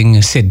by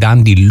ding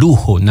sedan di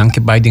lujo, nang ke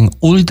by ding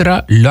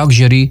ultra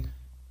luxury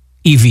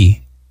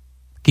EV.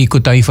 Kiko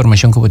ta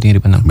information ko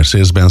patiri pa na.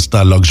 Mercedes-Benz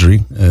ta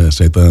luxury,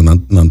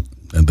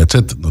 that's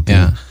it.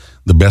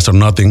 The best or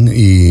nothing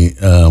y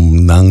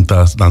nang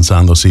ta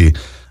lanzando si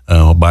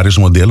varios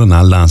modelos,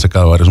 na lanza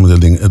ka varios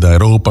modelos da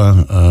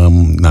Europa,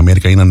 na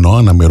América ina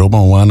no, na Europa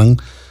wanang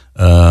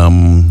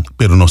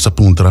pero nos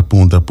apunta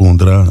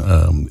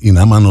e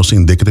na mano nos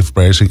indicative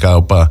pricing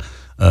para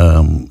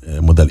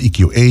model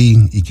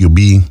EQA,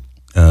 EQB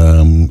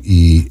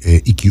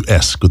e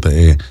EQS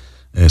que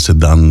é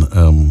sedan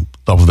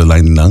top of the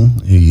line dan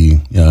e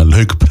ja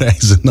leuke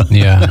prijzen.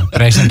 Ja,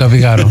 prijzen top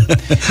caro.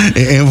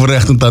 En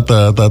voorrechten dat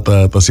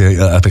is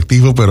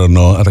attractivo, pero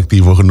no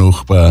attractivo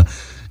genoeg para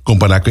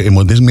comparar com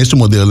o mesmo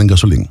modelo em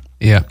gasolina.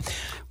 Ja.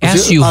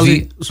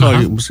 SUV.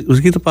 Sorry, os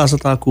que passa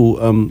tá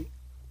com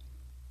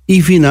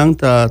EV nang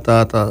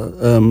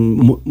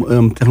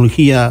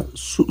tecnologia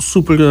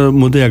super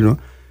moderno,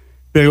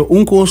 pero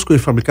coisa que o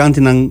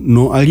fabricante nang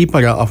no ali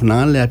para of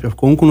na lab of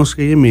com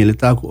conosco ele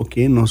tá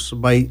ok, nós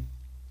vai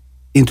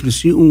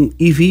introduzir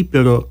EV,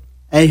 pero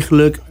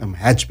eigenlijk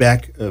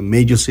hatchback,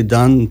 major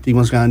sedan,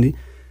 tipo grande,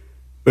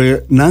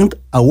 pero nang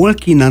agora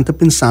que nang tá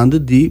pensando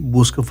de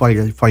busca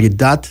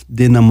variedade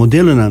de na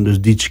modelo nang, dus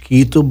de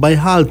chiquito by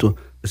alto.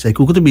 Dus aí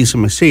que tu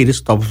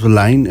Mercedes top of the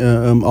line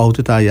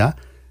auto tá já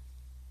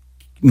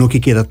no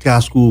que quer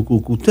atrás com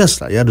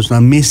Tesla, ja, dus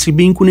na messi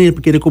bem com ele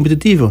porque ele é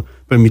competitivo,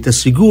 permite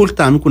seguro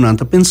também quando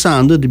anda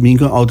pensando de bem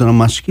com auto na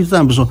mais chiquita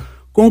também, so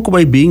com que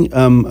vai bem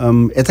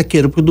é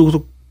que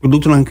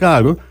produto não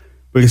caro,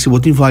 porque se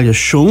botar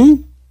variação,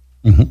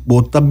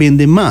 bota bem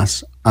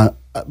demais,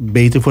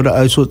 beter voor de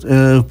uitstoot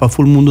para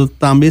full mundo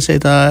também se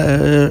tá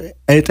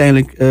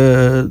uiteindelijk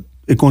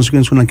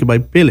consequência na que vai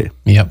pele.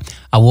 Ja,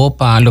 awo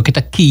pa lo que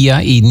tá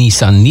Kia e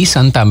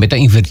Nissan também tá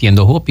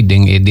invirtiendo hopi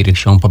em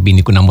direção para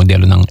bem com o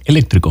modelo não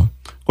elétrico.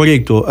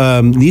 Correcto.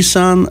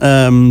 Nissan,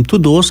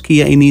 todos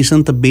Kia e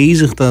Nissan tá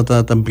bezig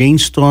tá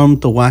brainstorm,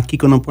 tá waki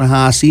com a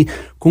porrasi,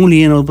 com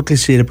linha para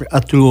crescer para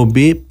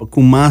atrobe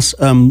com mais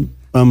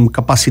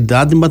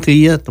capacidade de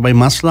bateria, também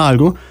mais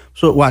largo.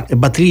 So, a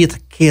bateria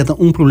queda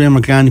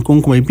problema grande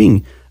com como é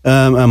bem.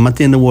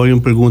 Matendo hoje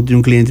pergunta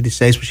de cliente de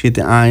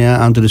 6%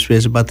 anos,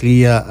 antes de a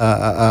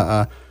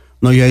bateria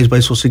não juist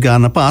vai sossegar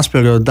na paz,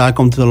 pero daar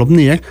komt het wel op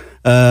neer.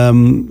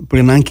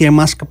 Porque não quer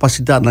mais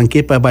capacidade, não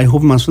quer para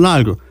roupa mais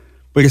largo.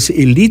 Porque se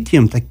o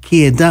lithium tá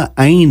queda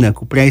ainda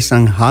com o preço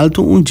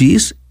alto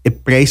diz, o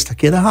preço tá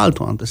queda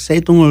alto, então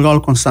sai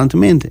rol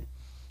constantemente.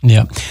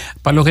 Ja,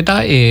 para lo que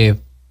tá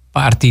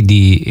parte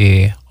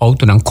de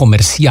auto não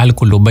comercial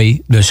que lo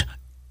vai, dus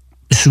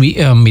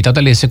mi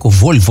tata lese con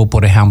Volvo,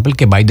 por ejemplo,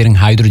 que va a ir en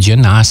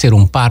hydrogen a ser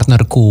un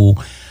partner con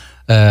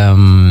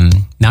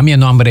na mia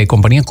nombre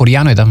compañía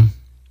coreana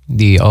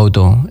di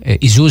auto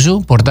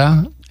Isuzu,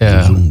 porta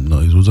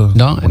Isuzu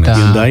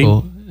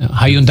no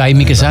Hyundai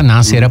mi que sa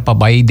na será para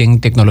vai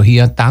den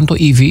tecnología tanto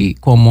EV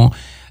como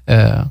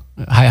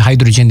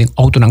hydrogen den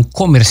auto nan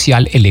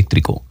comercial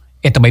eléctrico.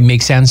 Eta by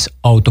make sense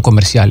auto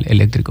comercial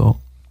eléctrico.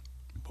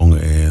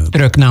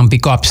 Truck nan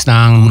pick-ups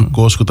nan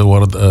costo que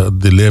wordt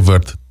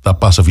delivered tá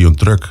passa via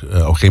truck. Op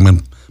een gegeven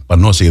moment para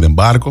nós ir en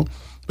barco,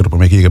 pero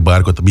para mí que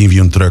barco também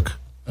via truck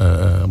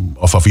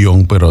of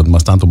avião, pero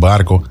mas tanto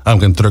barco,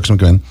 aunque trucks me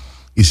quen,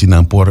 e se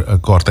não por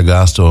corta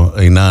gasto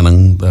e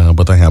nanang,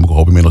 botar hem ko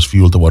hobby menos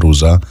fuel te war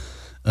usar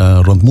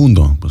rond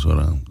mundo.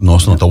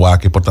 Nós não tá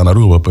aqui por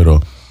Aruba,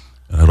 pero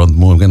rond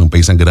mundo é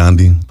país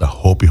grande, tá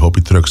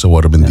hobby trucks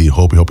war bendi,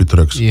 hobby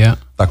trucks.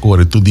 Tá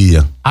corre todo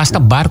dia. Hasta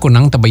barco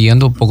não tá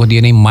bayando pouco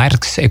dia nem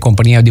Maersk, é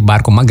companhia de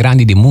barco mais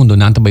grande do mundo,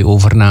 não tá bay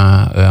over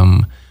na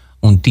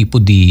tipo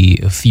de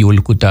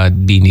fuel que está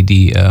vindo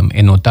de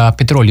não tá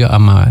petróleo,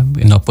 mas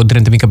não pode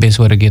também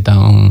cabeça agora que tá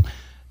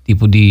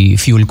tipo de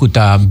fuel que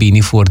está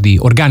vindo for de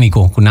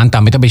orgânico, que não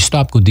também tá bay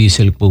stop com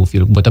diesel, com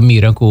fuel, bota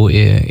mira com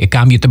e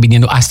câmbio tá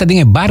vindo hasta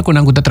de barco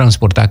não tá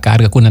transportar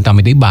carga, que não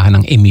também de barra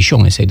não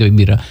emissão, isso é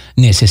vira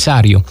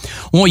necessário.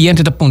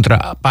 Oyente da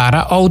pontra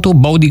para auto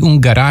bau de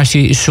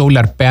garage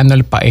solar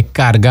panel para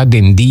carga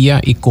de dia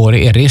e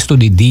corre el resto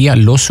de dia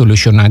lo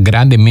soluciona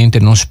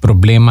grandemente nos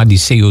problema de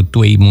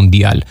CO2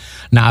 mundial.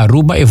 Na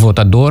Aruba e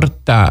votador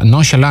tá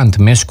nonchalant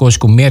mescos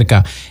com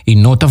merca e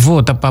não tá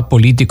vota para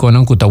político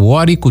não que tá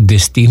worry com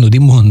destino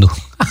do mundo.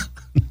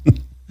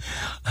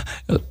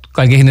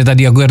 Qualquer gente está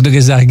de acordo com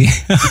isso aqui?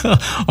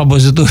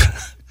 Opositor.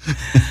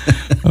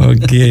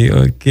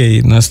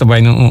 Ok. Nós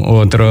também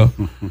outro.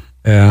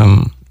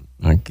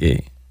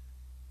 Ok.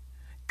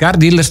 Car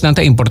dealers não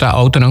importa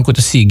auto não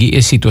que sigue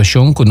a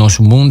situação que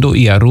nosso mundo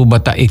e Aruba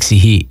tá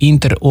exigir,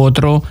 inter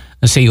outro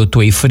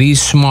CO2 free,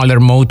 smaller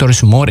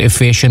motors, more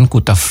efficient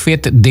que tá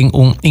fit de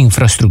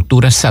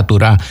infraestrutura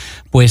saturada,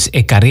 pues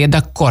é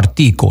carrera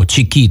cortico,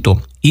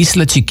 chiquito,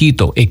 isla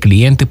chiquito, e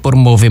cliente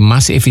promove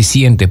mais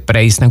eficiente,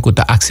 preço não que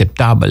tá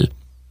aceitável.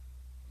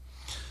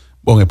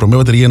 Bom, a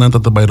primeira bateria não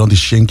está by rond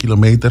 100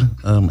 km.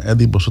 É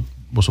de boa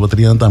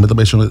bateria não está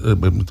by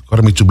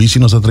agora Mitsubishi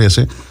não se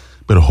atrese.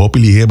 Pero hopi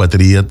lihe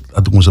bateria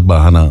atu kung sa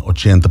baha na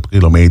 80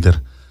 km,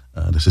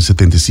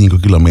 75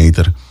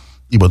 km,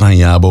 e botar em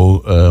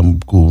Yabo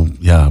com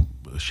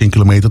 100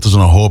 km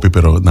tussen een hopi,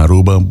 pero na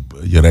Aruba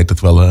je rijdt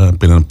het wel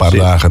binnen een paar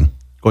dagen.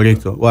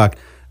 Correcto. Waak.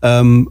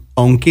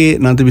 Aunque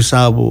nante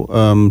bisabo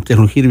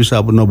tecnologia de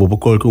bisabo no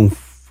bobo com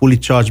fully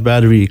charged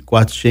battery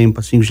 400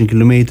 para 500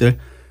 km,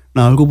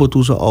 na Aruba tu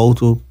usa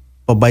auto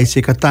para vai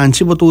ser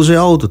tanto botu usa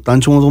auto,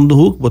 tanto om de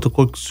hoek, botu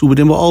kol subir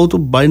de auto,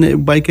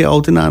 bij ke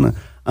auto nana.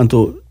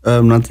 Anto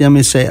nanti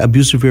say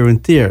abusive wear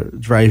and tear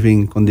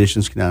driving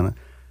conditions kinana.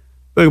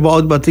 Pero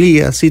about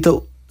bateria, cita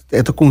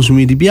esta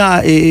consumir de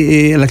bia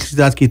e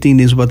eletricidade que tem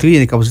nessa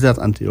bateria e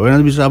capacidade anterior.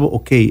 Nós bisabo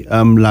ok,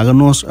 laga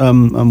nos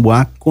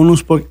boa com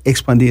nos por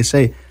expandir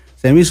sei.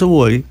 Sem isso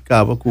hoje,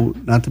 acaba com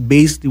nata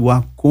base de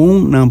boa com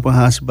não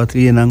para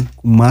bateria não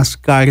com mais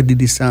carga de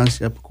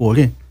distância para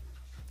correr.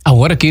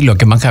 Agora aquilo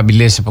que manca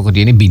beleza porque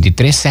tiene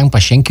 23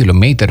 para 100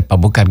 km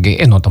para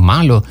carregar é não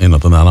malo. É não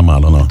nada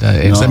malo, não.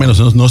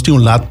 Nós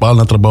tínhamos lat pal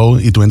na trabalho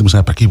e tu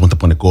entra para aqui, vão te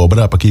pôr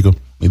cobra, para aqui,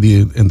 me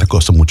diz, ainda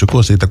custa muita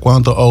coisa, e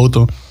quanto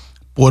auto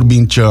por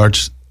being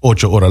charged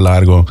 8 horas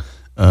largo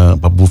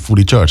para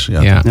fully charge,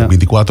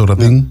 24 horas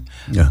tem.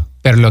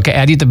 Pero lo que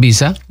Eddie te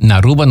bisa, na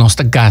Aruba nós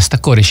te gasta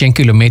corre 100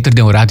 km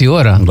de horário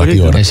hora.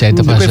 Essa é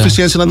a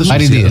eficiência na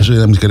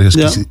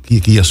decisão.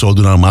 Que é só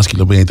durar mais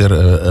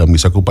quilômetros, me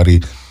sacou para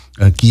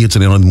aqui het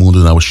zijn in het mundo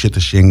nou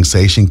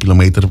 6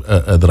 kilometer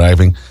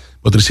driving.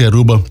 Wat er is in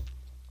Aruba,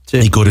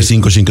 ik corre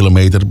 5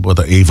 kilometer,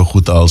 wat even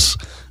goed als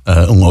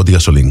auto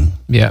gasolina.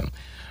 Ja.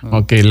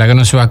 Ok, lá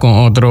nos va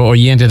con otro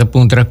oyente de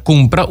punta.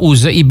 Compra,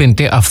 usa y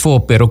vende a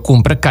fo, pero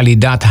compra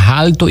calidad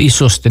alto y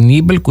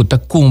sostenible que te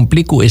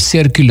cumple con el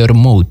circular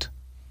mode.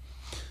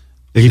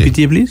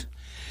 Repetir, please.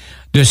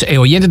 Dus el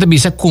oyente te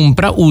dice,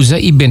 compra, usa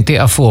y vende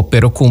a fo,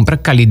 pero compra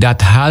calidad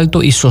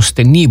alto y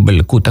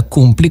sostenible que te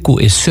cumple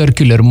con el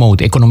circular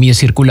mode, economía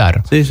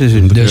circular. Sí.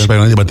 Dus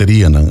bij de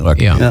bateria,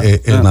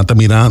 nata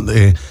mira,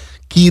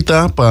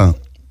 quita para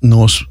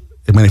nos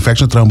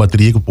manufacturar tra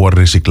bateria que pode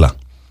reciclar.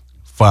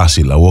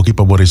 Fácil, o que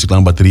para reciclar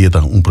uma bateria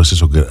tá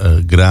processo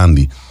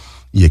grande.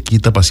 E aqui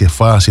tá para ser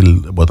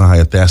fácil, botar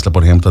a Tesla,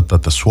 por exemplo,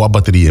 tá swap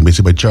bateria, em vez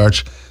de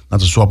charge,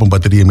 nata swap uma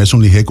bateria, mesmo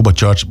ligeiro para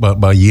charge,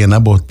 para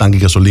llenar o tanque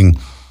de gasolina.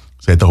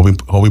 Zij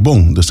het hobby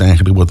bom. Dus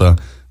eigenlijk wordt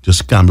dat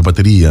just cambio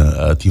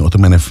bateria. Tem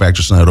outros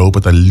manufacturers na Europa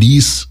dat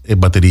lease e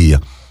bateria.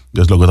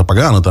 Dus logo tá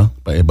pagando, tá?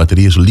 A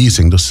bateria é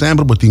leasing. Dus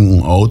sempre botar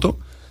auto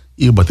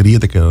e a bateria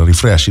tem que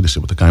refresh. Dus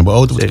você cambia o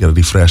auto, tem que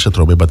refresh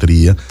troca a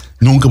bateria.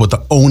 Nunca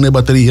botar own a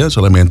bateria,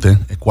 solamente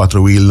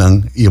 4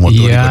 wheel e o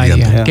motor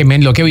corriente. Que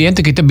men lo que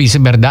oyente que te dice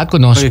verdad que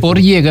nos por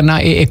llegar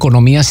na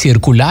economia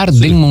circular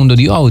del mundo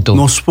de auto.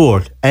 Nos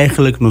sport,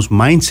 eigenlijk nos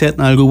mindset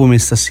na Aruba me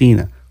está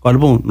sina. Claro,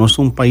 bom, nós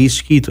somos país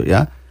chiquito,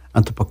 ja?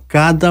 Então, para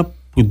cada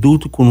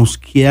produto que nós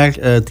quer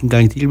tem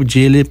garantia de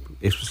gelo,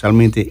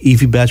 especialmente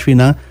EV battery,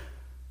 nós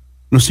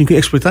temos que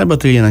exportar a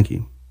bateria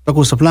aqui. Para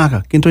custa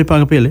placa, quem vai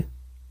pagar pele?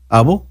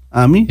 Abo,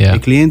 ami, o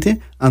cliente,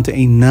 então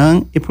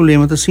não é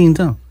problema da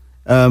cinta.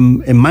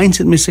 É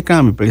mindset me se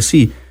cambia, porque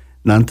se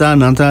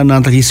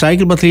não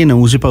recycle bateria,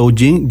 não usa para o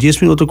 10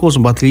 mil outra coisa,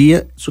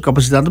 bateria, sua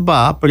capacidade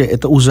baixa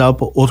para usar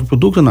para outro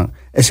produto, não.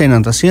 Essa não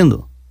está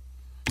sendo.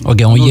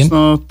 Ok,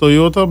 na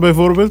Toyota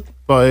bijvoorbeeld,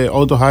 bij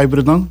auto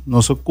hybrid dan,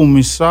 nós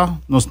começar,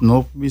 nós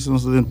não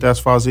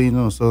testfase ainda,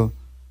 nós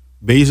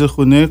bezig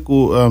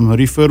com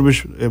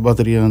refurbish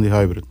batterijen aan die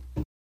hybrid.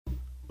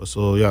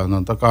 So ja,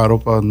 não tá caro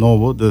para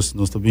novo, dus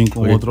nós também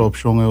com outra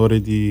opção agora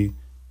de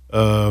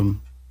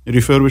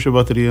refurbish a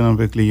bateria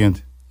para o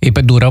cliente. E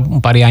para durar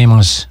par de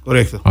anos.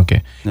 Correcto.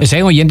 Ok. Esse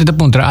é um oyente de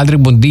Punta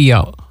Aldrich, bom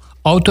dia.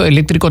 Auto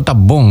elétrico está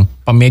bom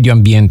para medio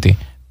ambiente,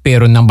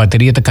 pero na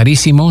bateria está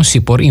caríssimo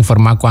se por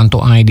informar quanto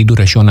ano de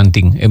duração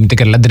anting. Eu me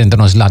que lá dentro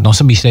nos laat, nós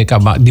sabemos que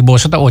de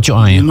bolsa está 8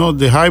 anos. No,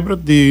 de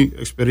hybrid, die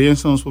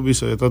experiência nós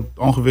podemos é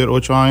ongeveer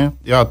 8 anos.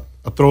 Ja,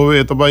 a trove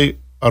é também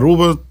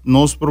Aruba,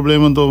 nosso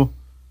problema do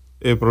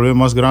o problema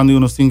mais grande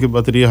nós temos que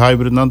bateria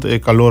hybrid não é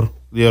calor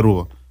de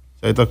Aruba.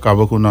 Isso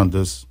acaba com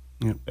nada.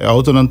 A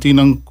auto não tem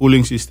um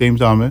cooling system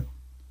também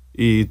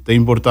e é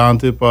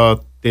importante para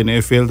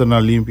ter filtro na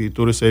limpa e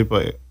tudo isso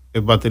para a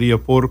bateria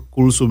por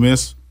cool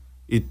mês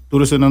e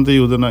tudo isso não te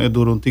ajuda a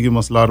durar tique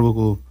mais largo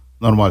que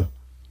normal.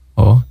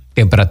 Oh,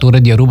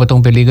 temperatura de Aruba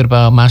tão perigo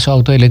para mais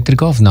auto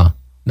elétrico ou não?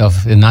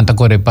 Não te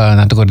corre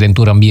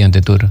dentro do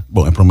ambiente tudo.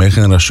 Bom, a primeira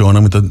geração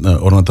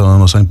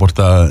nós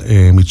importar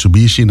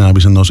Mitsubishi na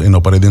bisa nós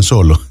não parede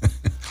solo.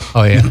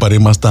 Oh yeah. Pare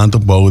mais tanto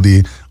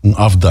boude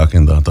afdak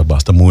en dat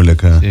basta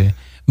moeilijk. Sí.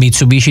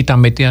 Mitsubishi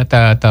também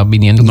está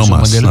vindo com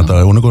modelo. No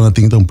más, único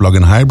que tem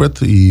plug-in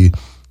hybrid e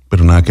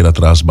pero nada que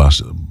atrás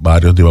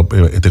vários de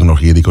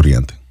tecnologia de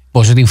corriente.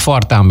 Você tem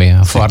Ford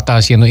também. Ford está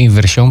fazendo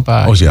inversão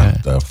para... Ou seja,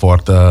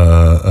 Ford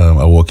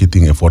aqui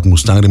tem Ford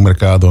Mustang no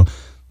mercado,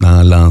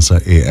 na lança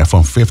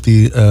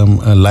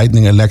F-150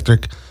 Lightning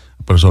Electric,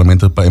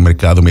 personalmente para o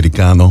mercado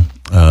americano,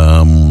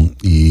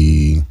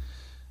 e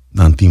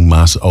não tem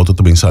mais auto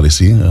também sabe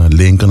assim.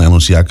 Lincoln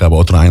anunciou que há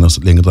outro ano,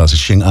 Lincoln está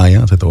Shanghai,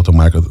 essa outra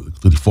marca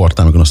de Ford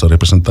também que nós está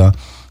representando,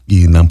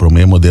 e no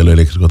primeiro modelo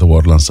elétrico que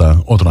vai lançar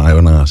outro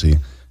ano assim.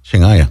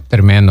 Shanghai.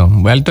 Tremendo.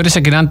 Well, todo esse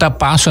grande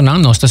passo,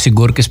 não está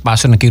seguro que esse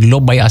passo naquilo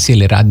vai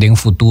acelerar no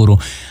futuro.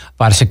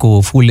 Parece que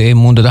o full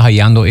mundo está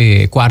raiando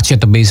e quarto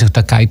também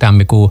está cai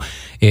também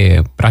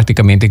que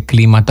praticamente o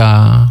clima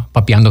está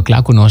papiando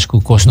claro conosco,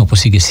 que coisa não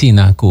pode seguir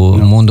que o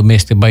mundo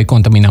mesmo vai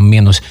contaminar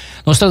menos.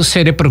 Nossa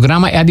série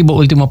programa é a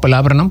última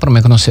palavra, não? Para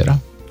mim que não será.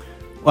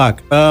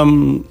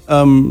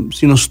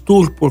 Se nós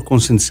tour por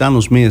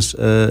conscientizar-nos mesmo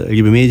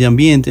sobre o meio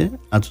ambiente,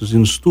 então se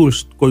nós tour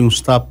com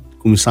está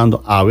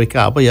começando a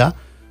acaba já,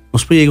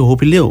 nós podemos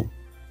roubar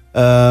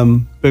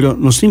pero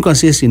nós temos que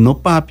fazer assim, não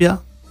papia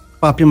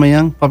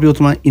amanhã, papia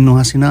outro manhã e não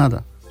assim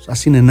nada.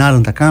 Assim nada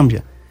não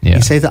cambia.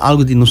 Isso é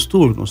algo de nós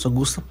tour, nós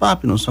gosta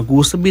papia, nós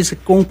gosta de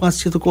comprar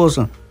certa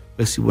coisa.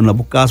 Mas se na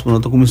casa não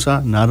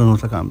começar, nada não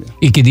cambia.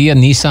 E que dia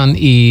Nissan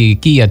e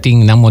Kia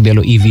tem na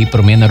modelo EV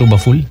para mim na Aruba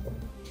full?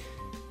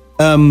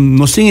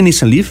 Nós temos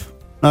Nissan Leaf.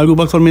 Na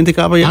Aruba atualmente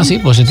acaba já. Sim,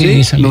 você tem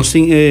Nissan Leaf. Nós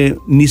temos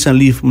Nissan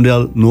Leaf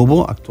modelo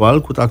novo,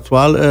 atual,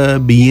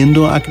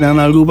 vindo aqui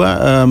na Aruba,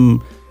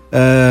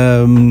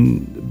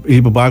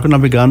 barco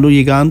navegando,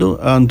 chegando,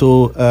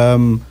 então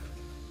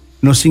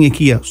nós temos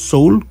aqui a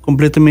Soul,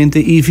 completamente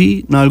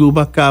EV, na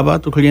Aruba acaba,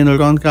 estou querendo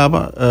around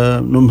acaba,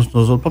 nós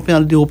o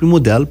papel de outro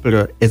modelo,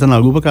 mas é na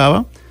Aruba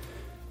acaba,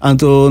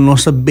 então nós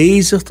estamos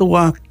bezig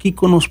aqui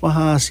conosco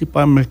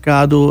para o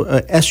mercado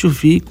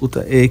SUV, que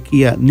é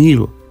Kia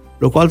Niro.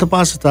 O qual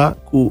passa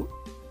que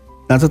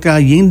nós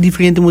temos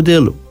diferentes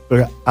modelos.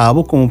 Para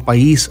Aruba, como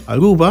país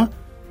Aruba,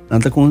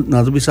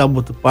 nós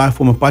precisamos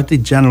formar parte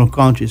de General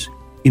Countries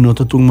e nós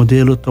temos um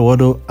modelo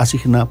todo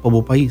assignado para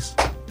o país.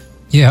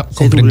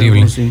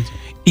 Compreendível.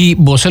 E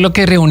você lo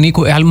que reúne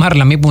com Elmar,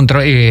 lá me punto,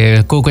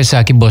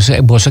 coisa que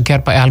você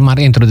quer para Elmar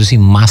introduzir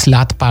mais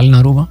lato para na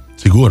Aruba?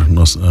 Seguro,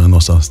 nós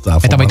está.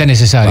 É também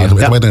necessário. É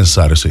também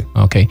necessário, sim.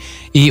 Ok.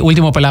 E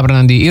última palavra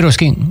Nandi,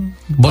 Iroskin,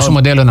 vosso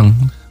modelo não?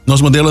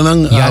 Nosso modelo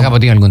não. Já acaba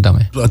de algum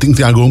também.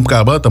 Tem algum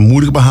acaba, está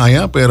muito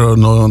barraia, mas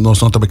nós não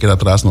estamos aqui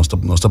atrás, nós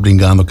estamos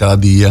brincando cada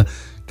dia,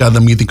 cada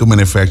meeting com o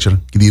manufacturer,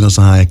 que dia nós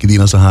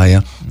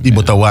raia, e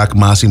botar o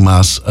mais e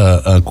mais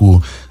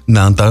com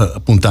não está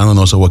apontando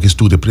nosso work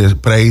estudo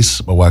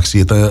preço, para o work se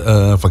está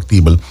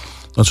factível.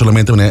 Não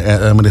somente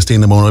me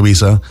destino na mão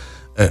visa,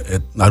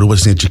 Aruba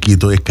se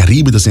chiquito,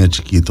 Caribe se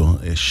chiquito,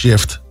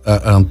 shift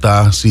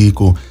está assim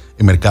com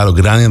o mercado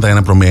grande está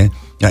na promessa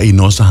e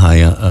nós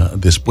raia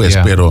depois,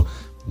 pero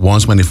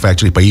once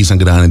manufacturing país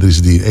grande diz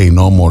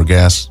no more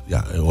gas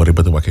eu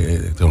repito que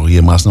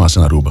tecnologia mais na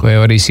Aruba.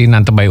 Agora sim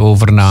não vai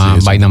over na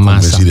vai na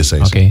massa.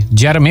 Ok.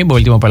 Jeremy,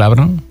 última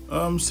palavra.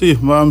 Sim,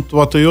 mas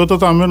a Toyota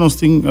também nós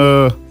tem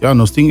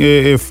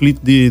fleet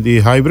de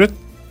hybrid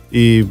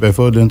e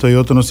bijvoorbeeld in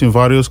Toyota nós tem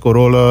vários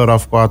Corolla,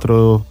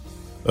 RAV4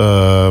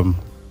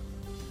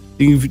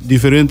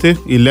 diferente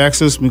e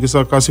Lexus, me que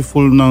está quase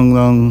full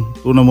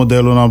na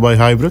modelo na by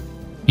hybrid.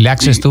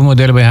 Lexus tu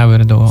modelo vai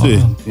hybrid?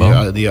 Sim,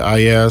 de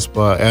IS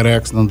para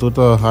RX não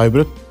tudo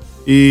hybrid.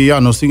 E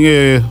nós temos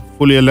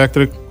fully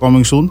electric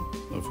coming soon,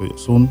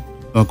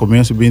 no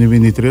começo de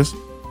 2023.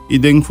 E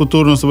no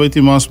futuro nós vamos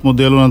ter mais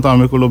modelos na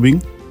também com o Lobing.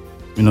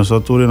 E nós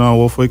estamos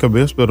na foi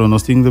cabeça, mas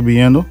nós temos que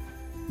vindo.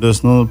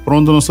 Então,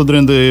 pronto nós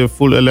estamos de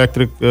full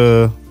electric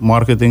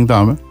marketing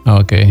também.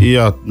 Ok. E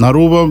na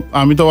Aruba,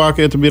 a mim está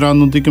aqui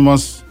virando um pouco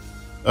mais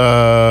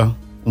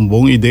uma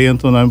boa ideia,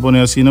 então não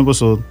é assim na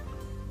pessoa.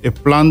 e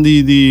plan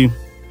die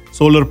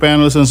solar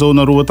panels en zo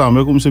naar Aruba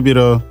também como se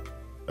vira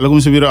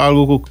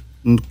algo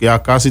que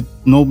quase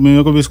não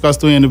me que biscas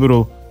tu ainda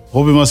pero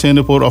hobby mas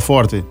ainda por a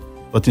forte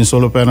para ter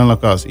solar panel na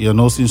casa e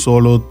não tem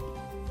solo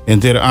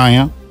inteiro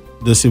ano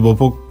dus se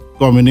você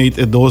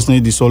combinate dois né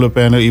de solar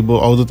panel e o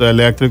auto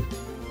elétrico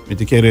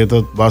met que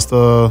reta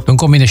basta een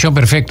combinação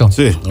perfecto.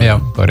 Sí. Ja,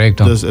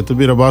 correcto. Dus het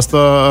vira basta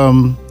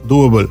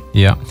doable.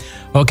 Ja.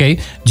 Oké,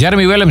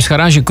 Jeremy Willems,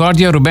 Garage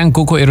Cordia, Ruben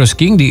Coco Eros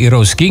King, die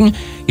Eros King,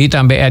 e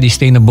também Eddie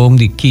Steeneboom,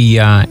 die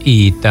Kia,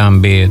 e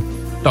também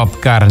Top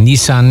Car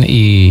Nissan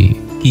e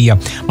Kia.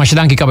 Mas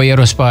danke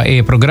caballeros para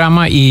o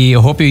programa e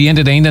hope o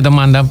gente ainda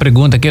manda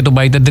pergunta que tu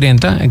vai te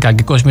drenta,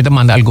 que coisa me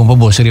manda algum para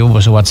você, eu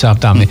vou WhatsApp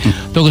também.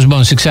 Todos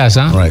bom sucesso,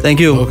 hein? Right.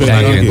 Thank you. Okay,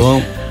 thank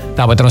you.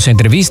 Tava trouxe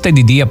entrevista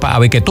de dia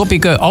para que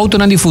tópico auto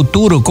de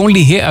futuro com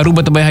lihe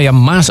Aruba também há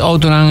mais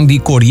auto de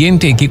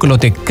corrente que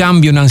colote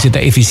cambio não se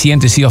tá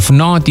eficiente se of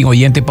not e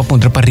oriente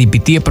para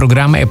repetir o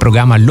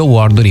programa low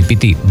order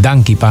repetir.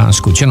 Danke para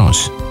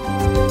escutar-nos.